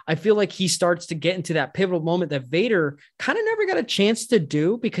Kylo, I feel like he starts to get into that pivotal moment that Vader kind of never got a chance to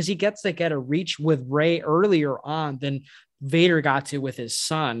do, because he gets to get a reach with Rey earlier on than Vader got to with his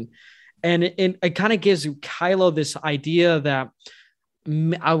son. And it kind of gives Kylo this idea that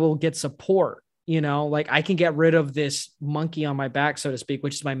I will get support. Like I can get rid of this monkey on my back, so to speak,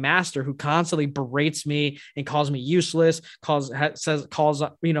 which is my master, who constantly berates me and calls me useless, says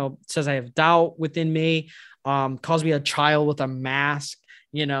I have doubt within me, calls me a child with a mask,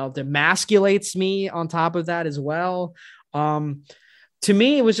 demasculates me on top of that as well. To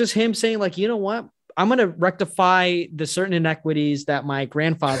me, it was just him saying like, you know what? I'm going to rectify the certain inequities that my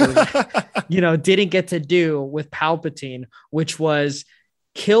grandfather, didn't get to do with Palpatine, which was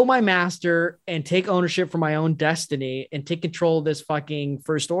kill my master and take ownership for my own destiny and take control of this fucking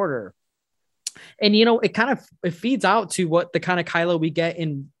First Order. And, it feeds out to what the kind of Kylo we get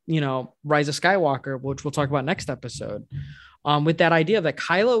in, Rise of Skywalker, which we'll talk about next episode, with that idea that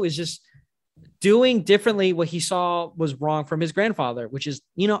Kylo is just doing differently what he saw was wrong from his grandfather, which is,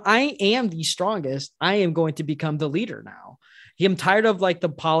 I am the strongest. I am going to become the leader now. I'm tired of like the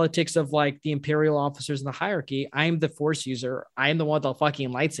politics of like the Imperial officers in the hierarchy. I'm the Force user. I am the one with the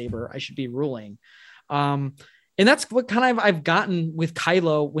fucking lightsaber. I should be ruling. And that's what kind of I've gotten with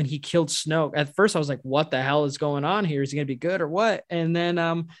Kylo when he killed Snoke. At first I was like, what the hell is going on here? Is he going to be good or what? And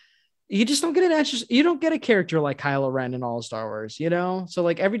then you just don't get an answer. You don't get a character like Kylo Ren in all of Star Wars, So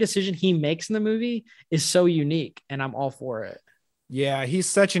like every decision he makes in the movie is so unique, and I'm all for it. Yeah, he's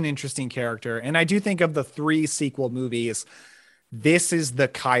such an interesting character. And I do think of the 3 sequel movies, this is the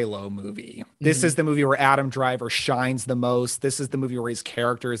Kylo movie. This is the movie where Adam Driver shines the most. This is the movie where his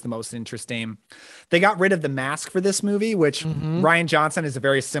character is the most interesting. They got rid of the mask for this movie, which Rian Johnson is a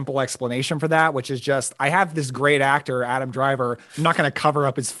very simple explanation for that, which is just, I have this great actor, Adam Driver. I'm not going to cover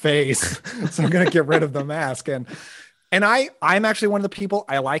up his face. So I'm going to get rid of the mask. And I'm actually one of the people,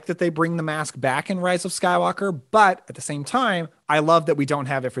 I like that they bring the mask back in Rise of Skywalker, but at the same time, I love that we don't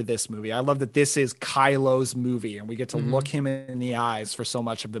have it for this movie. I love that this is Kylo's movie and we get to look him in the eyes for so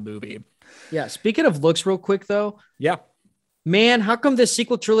much of the movie. Yeah. Speaking of looks real quick though. Yeah. Man, how come this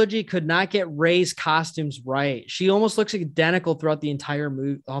sequel trilogy could not get Rey's costumes right? She almost looks identical throughout the entire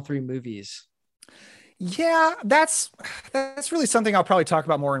movie, all 3 movies. Yeah, that's really something I'll probably talk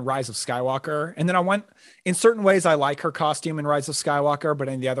about more in Rise of Skywalker. And then in certain ways, I like her costume in Rise of Skywalker, but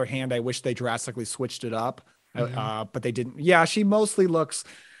on the other hand, I wish they drastically switched it up. But they didn't. Yeah, she mostly looks,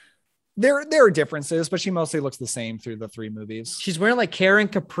 there are differences, but she mostly looks the same through the 3 movies. She's wearing like Karen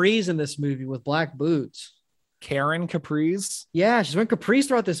capris in this movie with black boots. Karen capris? Yeah, she's wearing capris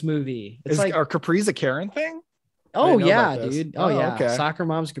throughout this movie. Are capris a Karen thing? Oh yeah, dude. Oh yeah. Okay. Soccer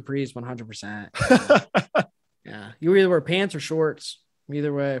moms capris 100%. Yeah. You either wear pants or shorts.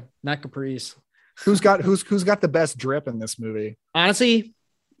 Either way, not capris. Who's got the best drip in this movie? Honestly,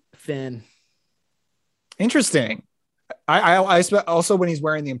 Finn. Interesting. I also when he's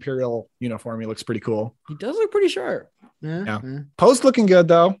wearing the Imperial uniform, he looks pretty cool. He does look pretty sharp. Yeah. Poe's looking good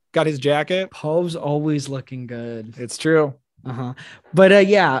though. Got his jacket. Poe's always looking good. It's true. But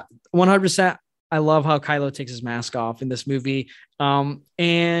yeah, 100%. I love how Kylo takes his mask off in this movie.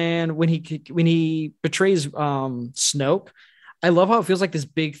 And when he betrays Snoke, I love how it feels like this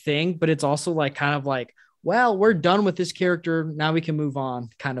big thing, but it's also like kind of like, well, we're done with this character. Now we can move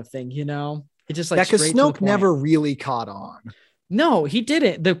on kind of thing, It just like because Snoke never really caught on. No, he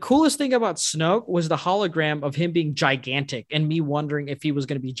didn't. The coolest thing about Snoke was the hologram of him being gigantic and me wondering if he was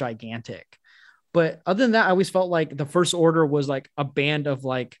going to be gigantic. But other than that, I always felt like the First Order was like a band of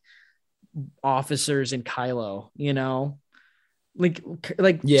like officers in Kylo, Like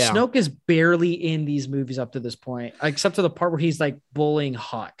Yeah. Snoke is barely in these movies up to this point, except to the part where he's like bullying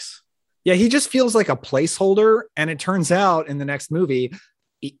Hux. Yeah, he just feels like a placeholder. And it turns out in the next movie,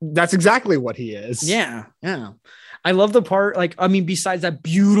 that's exactly what he is. Yeah. I love the part, like, I mean, besides that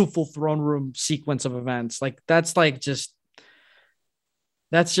beautiful throne room sequence of events, like that's just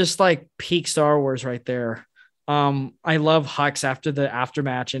like peak Star Wars right there. I love Hux after the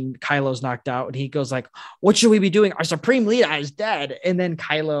aftermatch and Kylo's knocked out and he goes like, what should we be doing? Our supreme leader is dead. And then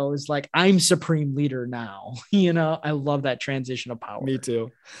Kylo is like, I'm supreme leader now. I love that transition of power. Me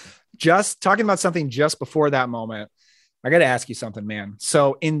too. Just talking about something just before that moment, I got to ask you something, man.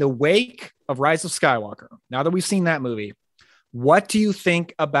 So in the wake of Rise of Skywalker, now that we've seen that movie, what do you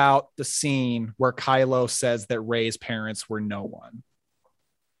think about the scene where Kylo says that Rey's parents were no one?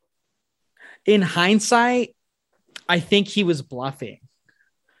 In hindsight, I think he was bluffing.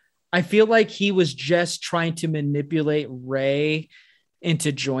 I feel like he was just trying to manipulate Rey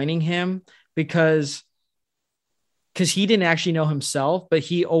into joining him because he didn't actually know himself, but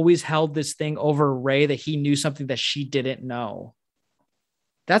he always held this thing over Rey that he knew something that she didn't know.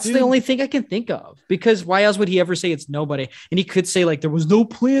 That's the only thing I can think of, because why else would he ever say it's nobody? And he could say like there was no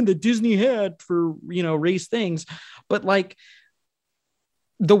plan that Disney had for, Rey's things, but like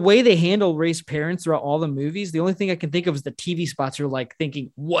the way they handle Rey's parents throughout all the movies, the only thing I can think of is the TV spots are like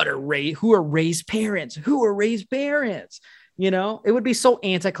thinking, who are Rey's parents? Who are Rey's parents? It would be so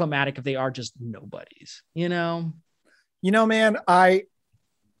anticlimactic if they are just nobodies, Man,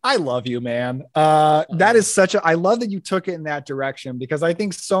 I love you, man. That is I love that you took it in that direction, because I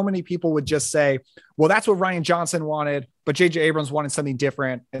think so many people would just say, well, that's what Rian Johnson wanted, but J.J. Abrams wanted something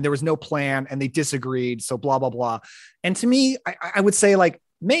different and there was no plan and they disagreed. So blah, blah, blah. And to me, I would say like,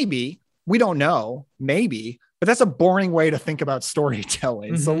 maybe, we don't know, maybe, but that's a boring way to think about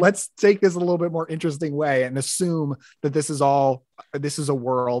storytelling. Mm-hmm. So let's take this a little bit more interesting way and assume that this is a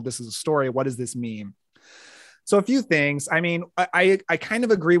world, this is a story. What does this mean? So a few things. I mean, I kind of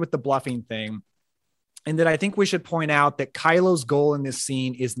agree with the bluffing thing, and that I think we should point out that Kylo's goal in this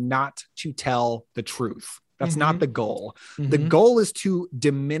scene is not to tell the truth. That's not the goal. Mm-hmm. The goal is to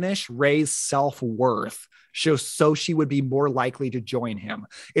diminish Rey's self-worth so she would be more likely to join him.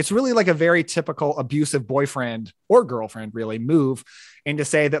 It's really like a very typical abusive boyfriend or girlfriend really move, and to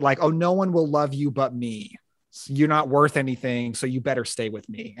say that like, oh, no one will love you but me. You're not worth anything, so you better stay with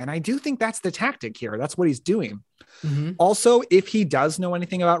me. And I do think that's the tactic here. That's what he's doing. Mm-hmm. Also, if he does know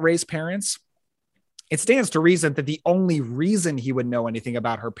anything about Rey's parents, it stands to reason that the only reason he would know anything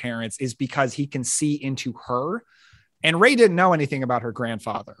about her parents is because he can see into her. And Rey didn't know anything about her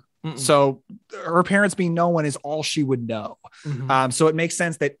grandfather. Mm-mm. So her parents being no one is all she would know. Mm-hmm. So it makes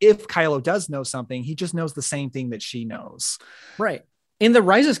sense that if Kylo does know something, he just knows the same thing that she knows. Right. And the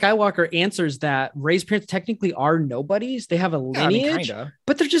Rise of Skywalker answers that Rey's parents technically are nobodies. They have a lineage,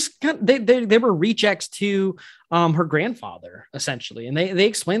 but they're just they were rejects to her grandfather essentially, and they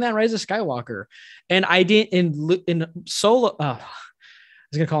explain that in Rise of Skywalker. And I didn't in Solo. I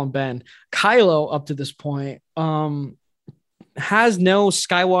was gonna call him Ben. Kylo up to this point has no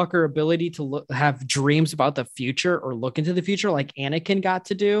Skywalker ability to have dreams about the future or look into the future like Anakin got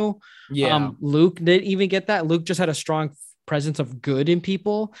to do. Yeah, Luke didn't even get that. Luke just had a strong presence of good in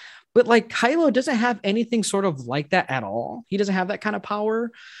people, but like Kylo doesn't have anything sort of like that at all. He doesn't have that kind of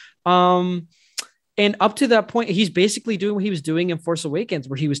power. And up to that point, he's basically doing what he was doing in Force Awakens,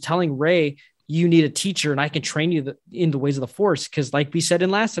 where he was telling Rey, you need a teacher and I can train you in the ways of the Force. Cause like we said in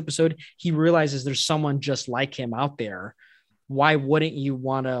last episode, he realizes there's someone just like him out there. Why wouldn't you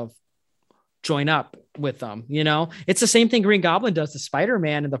want to join up with them? It's the same thing Green Goblin does to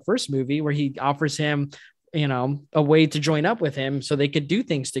Spider-Man in the first movie, where he offers him a way to join up with him so they could do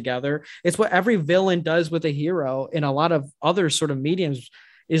things together. It's what every villain does with a hero in a lot of other sort of mediums,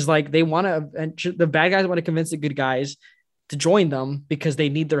 is like they want to, the bad guys want to convince the good guys to join them because they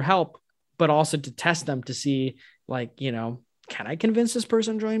need their help, but also to test them to see like, can I convince this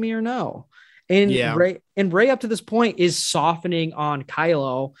person to join me or no? And Rey up to this point is softening on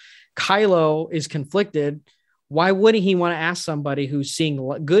Kylo. Kylo is conflicted. Why wouldn't he want to ask somebody who's seeing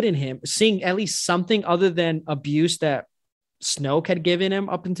good in him, seeing at least something other than abuse that Snoke had given him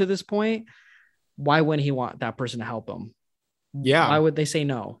up until this point? Why wouldn't he want that person to help him? Yeah. Why would they say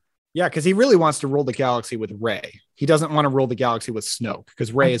no? Yeah, because he really wants to rule the galaxy with Rey. He doesn't want to rule the galaxy with Snoke,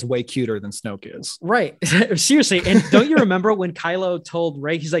 because Rey is way cuter than Snoke is. Right. Seriously. And don't you remember when Kylo told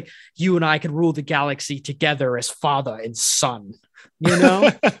Rey, he's like, you and I could rule the galaxy together as father and son,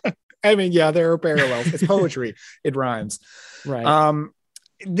 I mean, yeah, there are parallels. It's poetry. It rhymes. Right.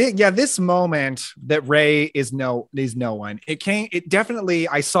 This moment that Rey is no one. It definitely,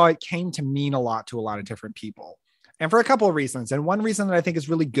 I saw it came to mean a lot to a lot of different people. And for a couple of reasons. And one reason that I think is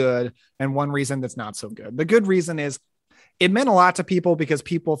really good and one reason that's not so good. The good reason is it meant a lot to people because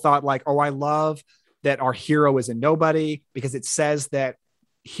people thought like, oh, I love that our hero is a nobody because it says that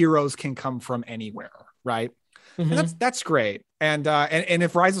heroes can come from anywhere. Right. Mm-hmm. And that's great. And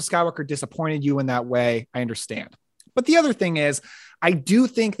if Rise of Skywalker disappointed you in that way, I understand. But the other thing is, I do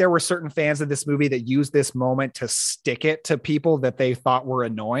think there were certain fans of this movie that used this moment to stick it to people that they thought were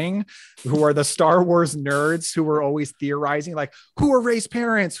annoying, who are the Star Wars nerds who were always theorizing, like, who are Rey's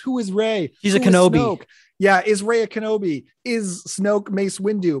parents? Who is Rey? She's a Kenobi. Yeah, is Rey a Kenobi? Is Snoke Mace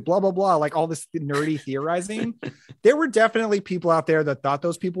Windu? Blah, blah, blah. Like all this nerdy theorizing. There were definitely people out there that thought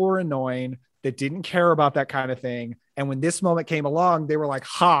those people were annoying, that didn't care about that kind of thing. And when this moment came along, they were like,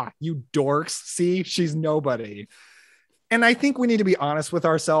 ha, you dorks. See, she's nobody. And I think we need to be honest with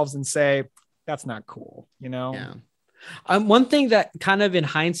ourselves and say, that's not cool, you know? Yeah. One thing that kind of in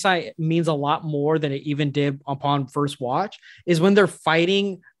hindsight means a lot more than it even did upon first watch is when they're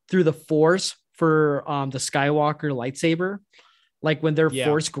fighting through the Force for the Skywalker lightsaber. Like when they're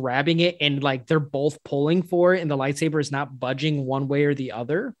Force grabbing it and like they're both pulling for it and the lightsaber is not budging one way or the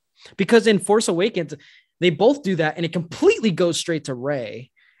other. Because in Force Awakens, they both do that and it completely goes straight to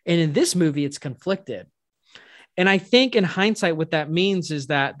Rey. And in this movie, it's conflicted. And I think in hindsight, what that means is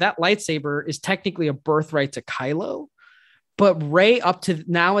that lightsaber is technically a birthright to Kylo, but Rey up to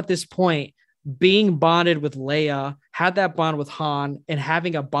now at this point, being bonded with Leia, had that bond with Han and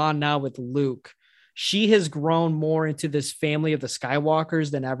having a bond now with Luke, she has grown more into this family of the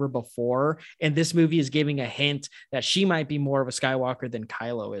Skywalkers than ever before. And this movie is giving a hint that she might be more of a Skywalker than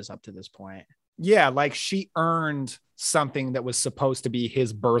Kylo is up to this point. Yeah. Like she earned something that was supposed to be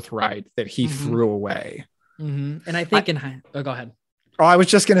his birthright that he threw away. Mm-hmm. And I think go ahead. Oh, I was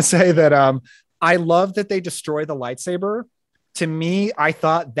just going to say that I love that they destroy the lightsaber. To me, I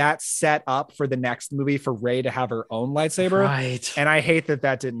thought that set up for the next movie for Rey to have her own lightsaber. Right. And I hate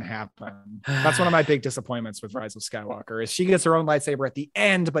that didn't happen. That's one of my big disappointments with Rise of Skywalker is she gets her own lightsaber at the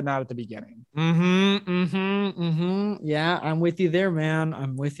end, but not at the beginning. Yeah, I'm with you there, man.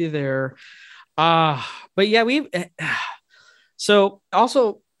 I'm with you there. But yeah, so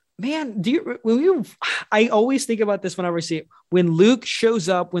also, man, I always think about this whenever I see it. When Luke shows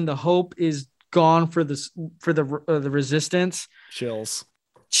up, when the hope is gone for the resistance, chills,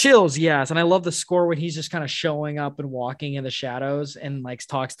 yes. And I love the score when he's just kind of showing up and walking in the shadows and like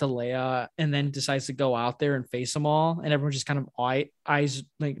talks to Leia and then decides to go out there and face them all. And everyone's just kind of eyes,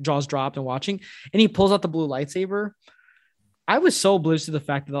 like jaws dropped and watching. And he pulls out the blue lightsaber. I was so blues to the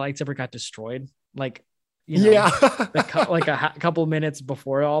fact that the lightsaber got destroyed. Like, you know, like a couple of minutes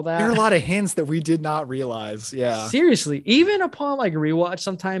before all that. There are a lot of hints that we did not realize. Yeah. Seriously. Even upon like rewatch,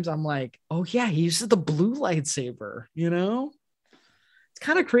 sometimes I'm like, oh yeah, he uses the blue lightsaber, you know? It's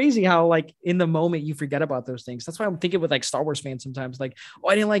kind of crazy how like in the moment you forget about those things. That's why I'm thinking with like Star Wars fans sometimes like, oh,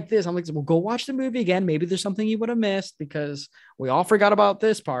 I didn't like this. I'm like, well, go watch the movie again. Maybe there's something you would have missed because we all forgot about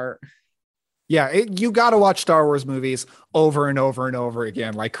this part. Yeah, you got to watch Star Wars movies over and over and over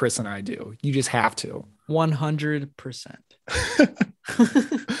again, like Chris and I do. You just have to. 100%.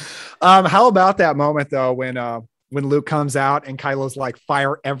 How about that moment though, when Luke comes out and Kylo's like,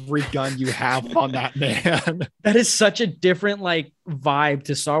 fire every gun you have on that man. That is such a different like vibe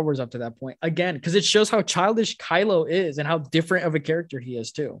to Star Wars up to that point. Again, because it shows how childish Kylo is and how different of a character he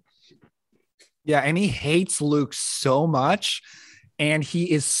is too. Yeah, and he hates Luke so much. And he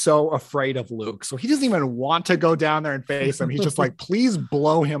is so afraid of Luke. So he doesn't even want to go down there and face him. He's just like, please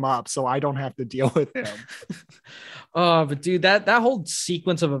blow him up so I don't have to deal with him. Oh, but dude, that whole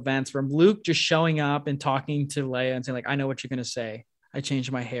sequence of events from Luke just showing up and talking to Leia and saying like, I know what you're going to say. I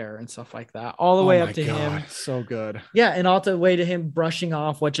changed my hair and stuff like that. All the way up to him. So good. Yeah. And all the way to him brushing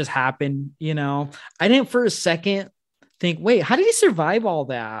off what just happened. You know, I didn't for a second think, wait, how did he survive all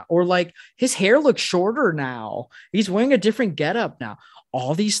that? Or like his hair looks shorter now. He's wearing a different getup now.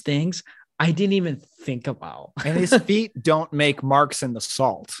 All these things I didn't even think about. And his feet don't make marks in the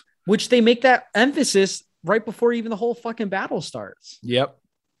salt. Which they make that emphasis right before even the whole fucking battle starts. Yep.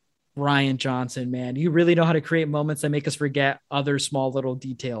 Rian Johnson, man, you really know how to create moments that make us forget other small little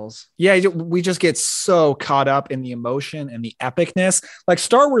details. Yeah, we just get so caught up in the emotion and the epicness. Like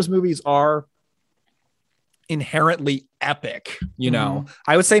Star Wars movies are inherently epic, you know.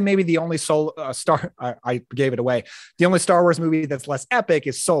 I would say maybe the only I gave it away. The only Star Wars movie that's less epic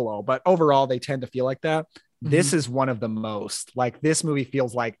is Solo, but overall they tend to feel like that. This is one of the most. Like this movie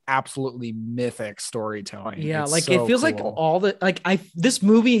feels like absolutely mythic storytelling. Yeah, it's like so it feels cool. like all the this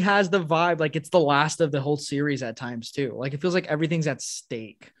movie has the vibe like it's the last of the whole series at times too. Like it feels like everything's at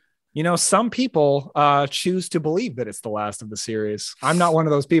stake. You know, some people choose to believe that it's the last of the series. I'm not one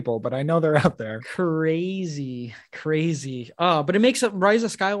of those people, but I know they're out there. Crazy. But it makes Rise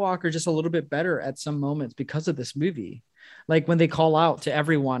of Skywalker just a little bit better at some moments because of this movie. Like when they call out to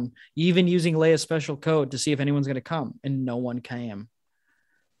everyone, even using Leia's special code to see if anyone's going to come, and no one came.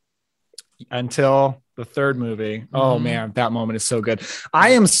 Until the third movie. Oh man, that moment is so good. I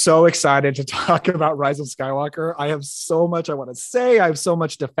am so excited to talk about Rise of Skywalker. I have so much I want to say. I have so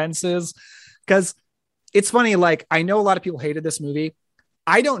much defenses because it's funny. Like, I know a lot of people hated this movie.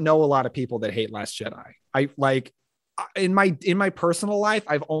 I don't know a lot of people that hate Last Jedi. I like in my personal life,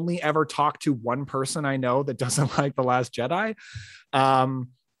 I've only ever talked to one person I know that doesn't like The Last Jedi. And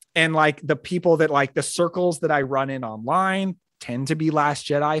like the people that like the circles that I run in online tend to be Last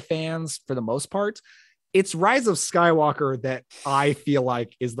Jedi fans for the most part. It's Rise of Skywalker that I feel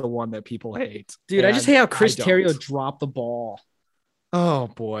like is the one that people hate. Dude, I just hate how Chris Terrio dropped the ball. Oh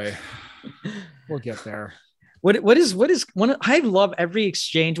boy. We'll get there. What is one? I love every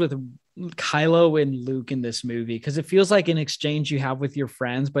exchange with Kylo and Luke in this movie because it feels like an exchange you have with your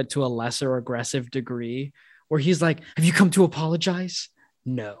friends, but to a lesser aggressive degree, where he's like, "Have you come to apologize?"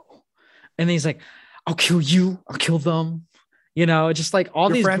 No. And then he's like, "I'll kill you. I'll kill them." You know, just like all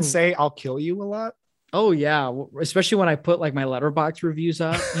your these friends say, "I'll kill you" a lot. Oh yeah, especially when I put like my Letterboxd reviews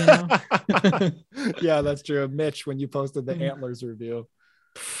up. You know? Yeah, that's true. Mitch, when you posted the Antlers review.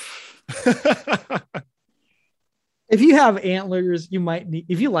 If you have antlers, you might need.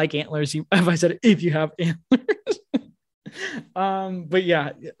 If you like antlers, if I said if you have antlers.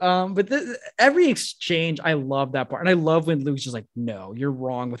 But every exchange, I love that part, and I love when Luke's just like, "No, you're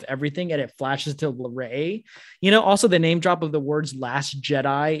wrong with everything," and it flashes to Rey. You know, also the name drop of the words "Last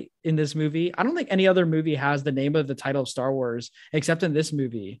Jedi" in this movie. I don't think any other movie has the name of the title of Star Wars except in this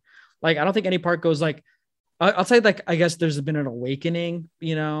movie. Like, I don't think any part goes like, I'll say like, I guess there's been an awakening.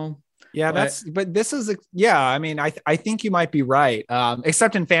 You know. Yeah, but this is I mean, I think you might be right.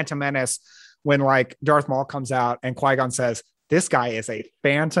 Except in Phantom Menace, when like Darth Maul comes out and Qui-Gon says, "This guy is a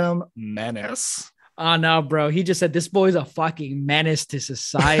phantom menace." Oh no, bro. He just said this boy's a fucking menace to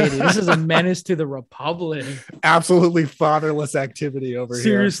society. This is a menace to the Republic. Absolutely fatherless activity over here.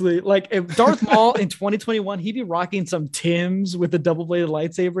 Seriously. Like if Darth Maul in 2021, he'd be rocking some Timbs with the double-bladed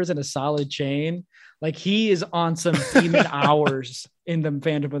lightsabers and a solid chain. Like he is on some demon hours in the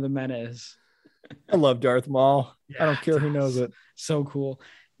Phantom of the Menace. I love Darth Maul. Yeah, I don't care who knows it. So cool.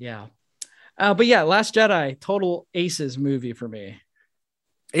 Yeah. But yeah, Last Jedi, total aces movie for me.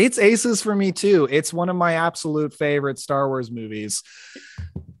 It's aces for me too. It's one of my absolute favorite Star Wars movies.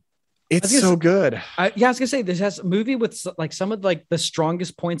 It's so good. I was gonna say this has a movie with like some of like the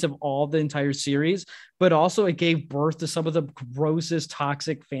strongest points of all the entire series, but also it gave birth to some of the grossest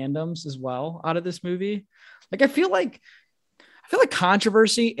toxic fandoms as well out of this movie. Like I feel like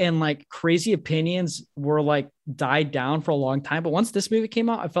controversy and like crazy opinions were like died down for a long time. But once this movie came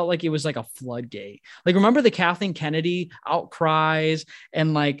out, I felt like it was like a floodgate. Like remember the Kathleen Kennedy outcries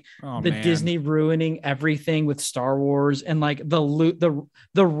and like Disney ruining everything with Star Wars and like the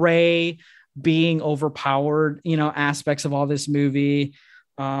Rey being overpowered, you know, aspects of all this movie.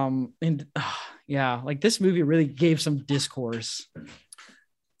 Like this movie really gave some discourse.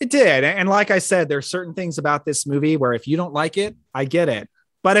 It did. And like I said, there's certain things about this movie where if you don't like it, I get it.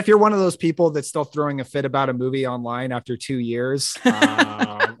 But if you're one of those people that's still throwing a fit about a movie online after 2 years,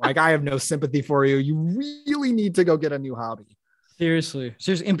 like I have no sympathy for you. You really need to go get a new hobby. Seriously.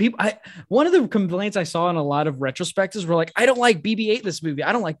 And people, one of the complaints I saw in a lot of retrospectives were like, I don't like BB-8 this movie.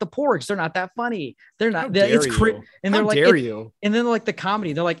 I don't like the porgs. They're not that funny. They're not. It's cringe. And they're like, you? And then like the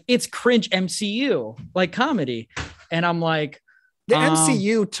comedy, they're like, it's cringe MCU, like comedy. And I'm like, the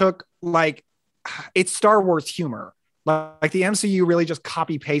MCU took like it's Star Wars humor. Like the MCU really just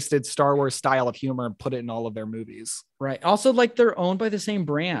copy pasted Star Wars style of humor and put it in all of their movies. Right. Also, like they're owned by the same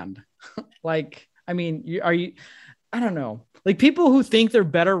brand. Like, I mean, I don't know. Like people who think they're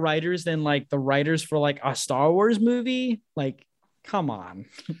better writers than like the writers for like a Star Wars movie. Like, come on,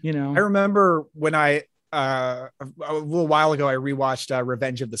 you know. I remember when a little while ago, I rewatched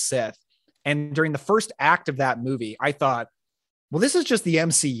Revenge of the Sith. And during the first act of that movie, I thought, well, this is just the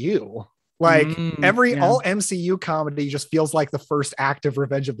MCU. Like all MCU comedy just feels like the first act of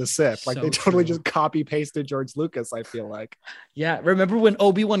Revenge of the Sith. Like they totally just copy pasted George Lucas, I feel like. Yeah. Remember when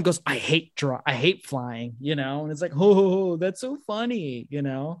Obi-Wan goes, I hate flying, you know? And it's like, oh, that's so funny, you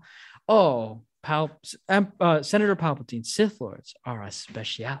know? Oh, Senator Palpatine, Sith Lords are a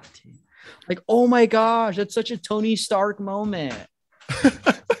specialty. Like, oh my gosh, that's such a Tony Stark moment.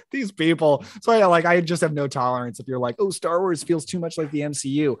 these people. So I just have no tolerance if you're like, oh, Star Wars feels too much like the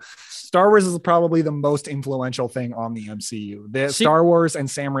MCU. Star Wars is probably the most influential thing on the MCU. Star Wars and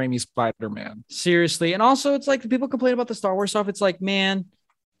Sam Raimi's Spider-Man. Seriously. And also it's like people complain about the Star Wars stuff. It's like, man,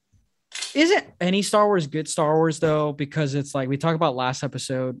 isn't any Star Wars good Star Wars though? Because it's like we talked about last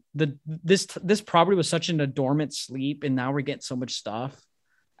episode, this probably was such an dormant sleep, and now we're getting so much stuff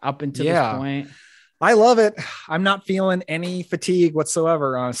up until this point. I love it. I'm not feeling any fatigue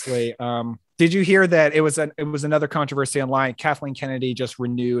whatsoever, honestly. Did you hear that it was another controversy online? Kathleen Kennedy just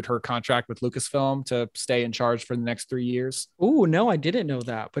renewed her contract with Lucasfilm to stay in charge for the next 3 years. Oh, no, I didn't know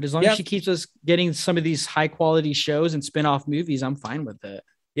that. But as long as she keeps us getting some of these high quality shows and spin-off movies, I'm fine with it.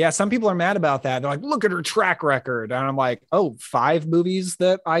 Yeah, some people are mad about that. They're like, look at her track record. And I'm like, oh, 5 movies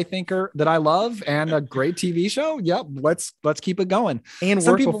that I think that I love and a great TV show. Yep. Let's keep it going. And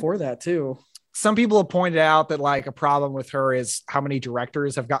work before that too. Some people have pointed out that like a problem with her is how many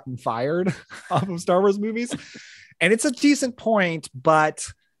directors have gotten fired off of Star Wars movies. And it's a decent point, but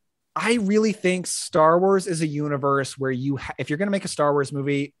I really think Star Wars is a universe where if you're going to make a Star Wars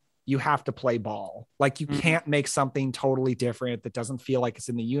movie, you have to play ball. Like you can't make something totally different that doesn't feel like it's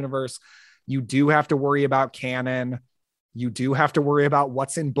in the universe. You do have to worry about canon. You do have to worry about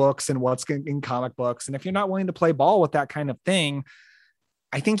what's in books and what's in comic books. And if you're not willing to play ball with that kind of thing,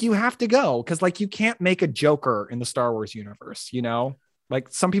 I think you have to go, because like you can't make a Joker in the Star Wars universe, you know? Like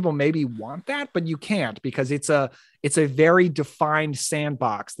some people maybe want that, but you can't, because it's a very defined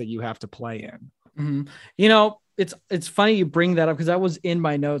sandbox that you have to play in. Mm-hmm. You know, it's funny you bring that up, because that was in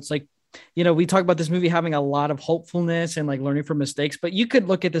my notes. Like, you know, we talk about this movie having a lot of hopefulness and like learning from mistakes, but you could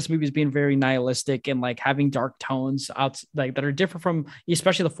look at this movie as being very nihilistic and like having dark tones out like that are different from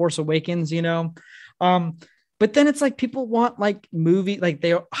especially The Force Awakens, you know? But then it's like people want like movie, like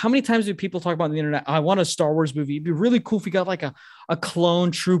how many times do people talk about on the internet? I want a Star Wars movie. It'd be really cool if we got like a clone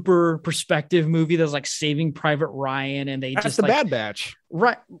trooper perspective movie that's like Saving Private Ryan, and that's just the like, Bad Batch,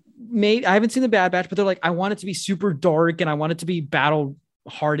 right? I haven't seen the Bad Batch, but they're like, I want it to be super dark and I want it to be battle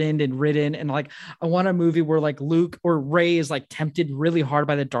hardened and ridden, and like I want a movie where like Luke or Rey is like tempted really hard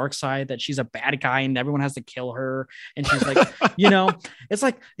by the dark side, that she's a bad guy and everyone has to kill her, and she's like, you know, it's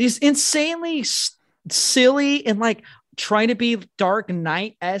like these insanely silly and like trying to be Dark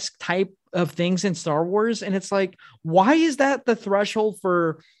Knight-esque type of things in Star Wars. And it's like, why is that the threshold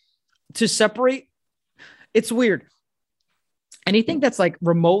to separate? It's weird. Anything that's like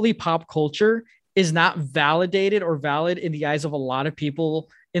remotely pop culture is not validated or valid in the eyes of a lot of people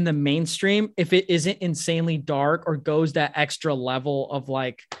in the mainstream if it isn't insanely dark or goes that extra level of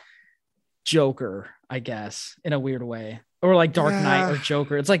like Joker, I guess, in a weird way. Or like Dark Knight or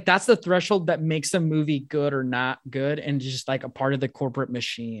Joker. It's like that's the threshold that makes a movie good or not good, and just like a part of the corporate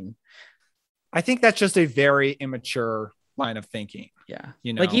machine. I think that's just a very immature line of thinking. Yeah.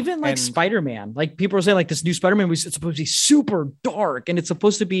 You know, like even like Spider-Man, like people are saying like this new Spider-Man was supposed to be super dark, and it's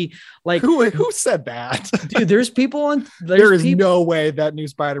supposed to be like, who said that? Dude, there's people on there is no way that new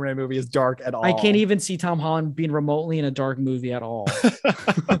Spider-Man movie is dark at all. I can't even see Tom Holland being remotely in a dark movie at all.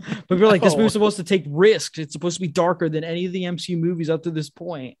 But we're like, this movie's supposed to take risks. It's supposed to be darker than any of the MCU movies up to this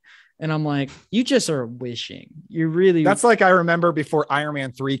point. And I'm like, you just are wishing. You really. That's like, I remember before Iron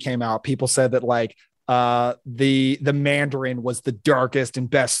Man 3 came out, people said that like the Mandarin was the darkest and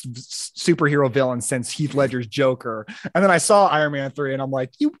best superhero villain since Heath Ledger's Joker. And then I saw Iron Man 3 and I'm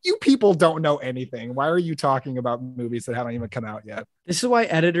like, you people don't know anything. Why are you talking about movies that haven't even come out yet? This is why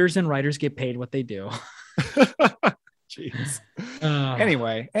editors and writers get paid what they do. Jeez.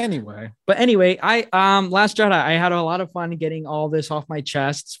 Anyway. But anyway, Last Jedi, I had a lot of fun getting all this off my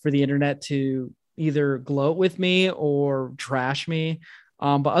chest for the internet to either gloat with me or trash me.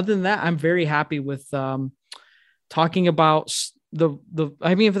 But other than that, I'm very happy with talking about for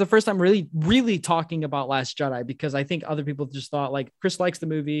the first time, really talking about Last Jedi, because I think other people just thought like Chris likes the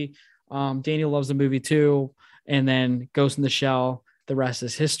movie. Daniel loves the movie too. And then Ghost in the Shell, the rest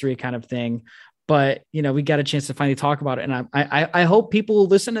is history kind of thing. But, you know, we got a chance to finally talk about it. And I hope people will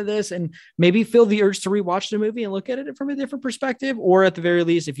listen to this and maybe feel the urge to rewatch the movie and look at it from a different perspective. Or at the very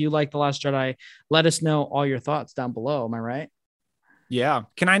least, if you like The Last Jedi, let us know all your thoughts down below. Am I right? Yeah.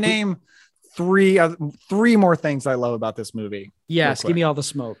 Can I name three more things I love about this movie? Yes. Give me all the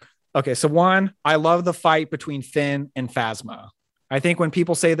smoke. Okay. So one, I love the fight between Finn and Phasma. I think when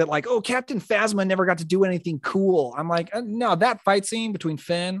people say that like, oh, Captain Phasma never got to do anything cool, I'm like, no, that fight scene between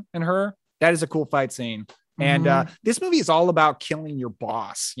Finn and her, that is a cool fight scene. And this movie is all about killing your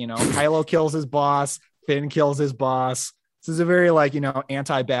boss. You know, Kylo kills his boss, Finn kills his boss. This is a very like, you know,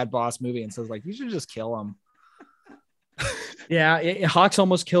 anti-bad boss movie. And so it's like, you should just kill him. Yeah, Hawks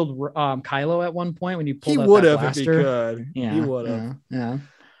almost killed Kylo at one point when you pulled out would that have if he blaster. could. Yeah, he would have. Yeah.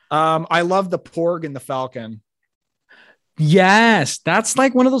 I love the Porg and the Falcon. Yes, that's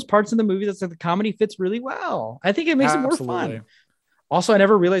like one of those parts in the movie that's like the comedy fits really well. I think it makes it more fun. Also, I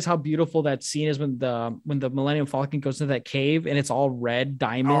never realized how beautiful that scene is when the Millennium Falcon goes into that cave and it's all red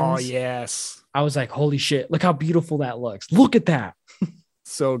diamonds. Oh, yes. I was like, holy shit, look how beautiful that looks. Look at that.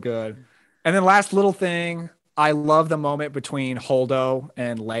 So good. And then last little thing, I love the moment between Holdo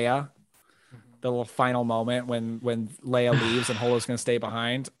and Leia. The little final moment when Leia leaves and Holdo's going to stay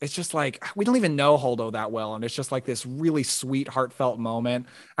behind. It's just like, we don't even know Holdo that well. And it's just like this really sweet, heartfelt moment.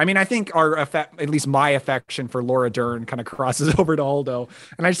 I mean, I think at least my affection for Laura Dern kind of crosses over to Holdo.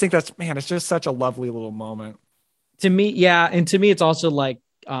 And I just think it's just such a lovely little moment. To me, yeah. And to me, it's also like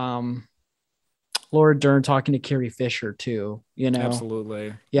Laura Dern talking to Carrie Fisher too, you know?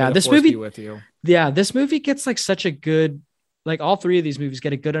 Absolutely. Yeah. This movie with you. Yeah. This movie gets like such a good, like all three of these movies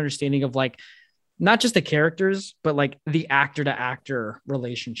get a good understanding of like, not just the characters, but like the actor to actor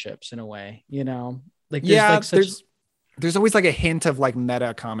relationships in a way, you know, like, there's always like a hint of like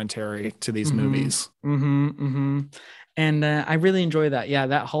meta commentary to these movies. And I really enjoy that. Yeah.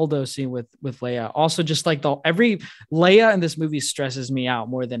 That Holdo scene with Leia. Also just like every Leia in this movie stresses me out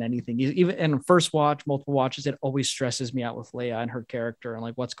more than anything. Even in first watch, multiple watches, it always stresses me out with Leia and her character and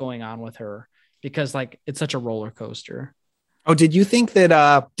like what's going on with her, because like, it's such a roller coaster. Oh, did you think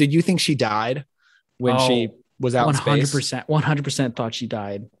she died when she was out 100%, in space? 100% thought she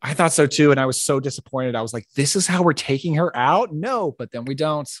died. I thought so too. And I was so disappointed. I was like, this is how we're taking her out? No, but then we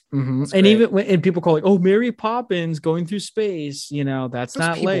don't. And even when people call like, oh, Mary Poppins going through space, you know, that's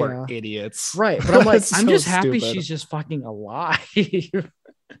not Leia. People are idiots. Right. But I'm like, I'm just happy she's just fucking alive. Yeah.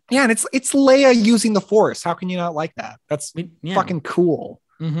 And it's Leia using the Force. How can you not like that? That's fucking cool.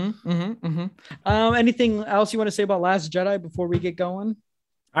 Anything else you want to say about Last Jedi before we get going?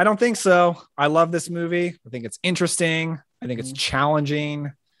 I don't think so. I love this movie. I think it's interesting. I think it's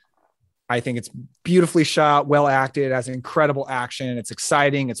challenging. I think it's beautifully shot, well acted, has incredible action. It's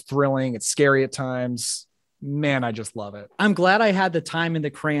exciting. It's thrilling. It's scary at times. Man, I just love it. I'm glad I had the time and the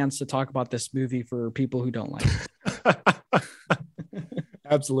crayons to talk about this movie for people who don't like it.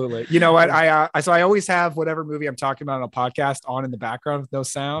 Absolutely. You know what? So I always have whatever movie I'm talking about on a podcast on in the background with no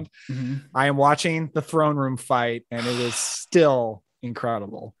sound. I am watching the throne room fight, and it is still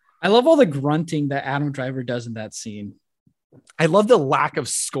incredible. I love all the grunting that Adam Driver does in that scene. I love the lack of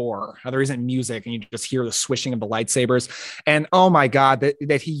score, how there isn't music and you just hear the swishing of the lightsabers. And oh my God,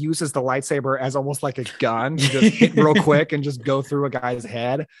 that he uses the lightsaber as almost like a gun to just hit real quick and just go through a guy's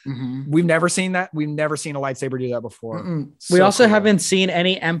head. We've never seen that. We've never seen a lightsaber do that before. We also haven't seen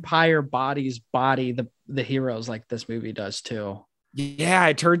any Empire body the heroes like this movie does too. Yeah,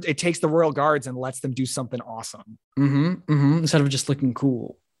 it takes the Royal Guards and lets them do something awesome. Instead of just looking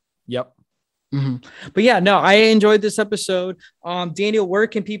cool. Yep. But yeah, no, I enjoyed this episode. Daniel, where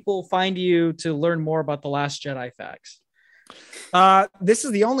can people find you to learn more about The Last Jedi facts? This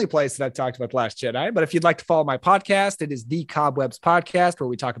is the only place that I've talked about The Last Jedi, but if you'd like to follow my podcast, it is the Cobwebs Podcast, where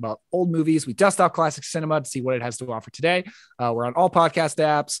we talk about old movies. We dust off classic cinema to see what it has to offer today. We're on all podcast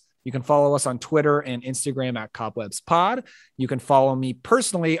apps. You can follow us on Twitter and Instagram at CobwebsPod. You can follow me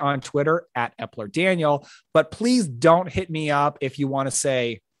personally on Twitter at EplerDaniel, but please don't hit me up if you want to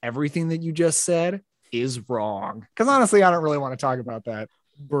say everything that you just said is wrong. Because honestly, I don't really want to talk about that.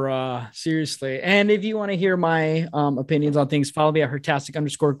 Bruh, seriously. And if you want to hear my opinions on things, follow me at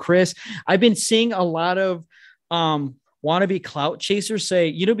Hertastic_Chris. I've been seeing a lot of wannabe clout chasers say,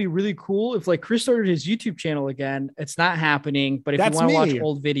 you know, it'd be really cool if like Chris started his YouTube channel again. It's not happening, but if you want to watch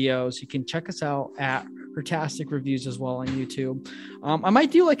old videos, you can check us out at Hertastic Reviews as well on YouTube. I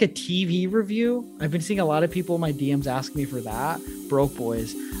might do like a TV review. I've been seeing a lot of people in my DMs ask me for that. Broke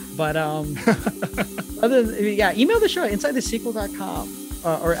boys. But email the show at insidethesequel.com.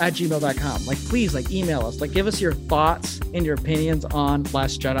 Or at gmail.com. Like, please, like, email us. Like, give us your thoughts and your opinions on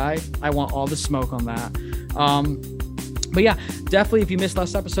Last Jedi. I want all the smoke on that. But yeah, definitely, if you missed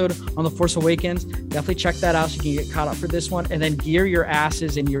last episode on The Force Awakens, definitely check that out so you can get caught up for this one. And then gear your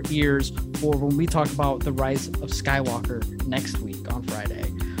asses and your ears for when we talk about The Rise of Skywalker next week on Friday.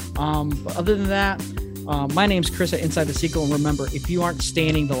 But other than that, my name's Chris at Inside the Sequel. And remember, if you aren't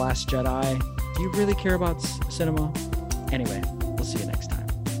staining The Last Jedi, do you really care about cinema? Anyway, we'll see you next time.